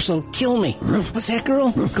and Bramps will kill me. What's that,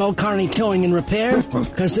 girl? Call Carney Towing and Repair?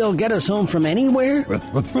 Because they'll get us home from anywhere?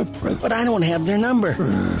 But I don't have their number.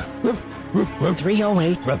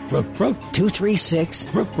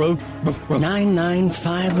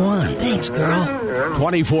 308-236-9951. Thanks, girl.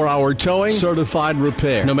 24-hour towing, certified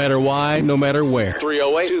repair. No matter why, no matter where.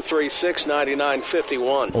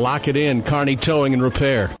 308-236-9951. Lock it in, Carney Towing and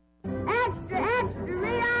Repair. Extra, extra,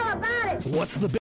 read all about it. What's the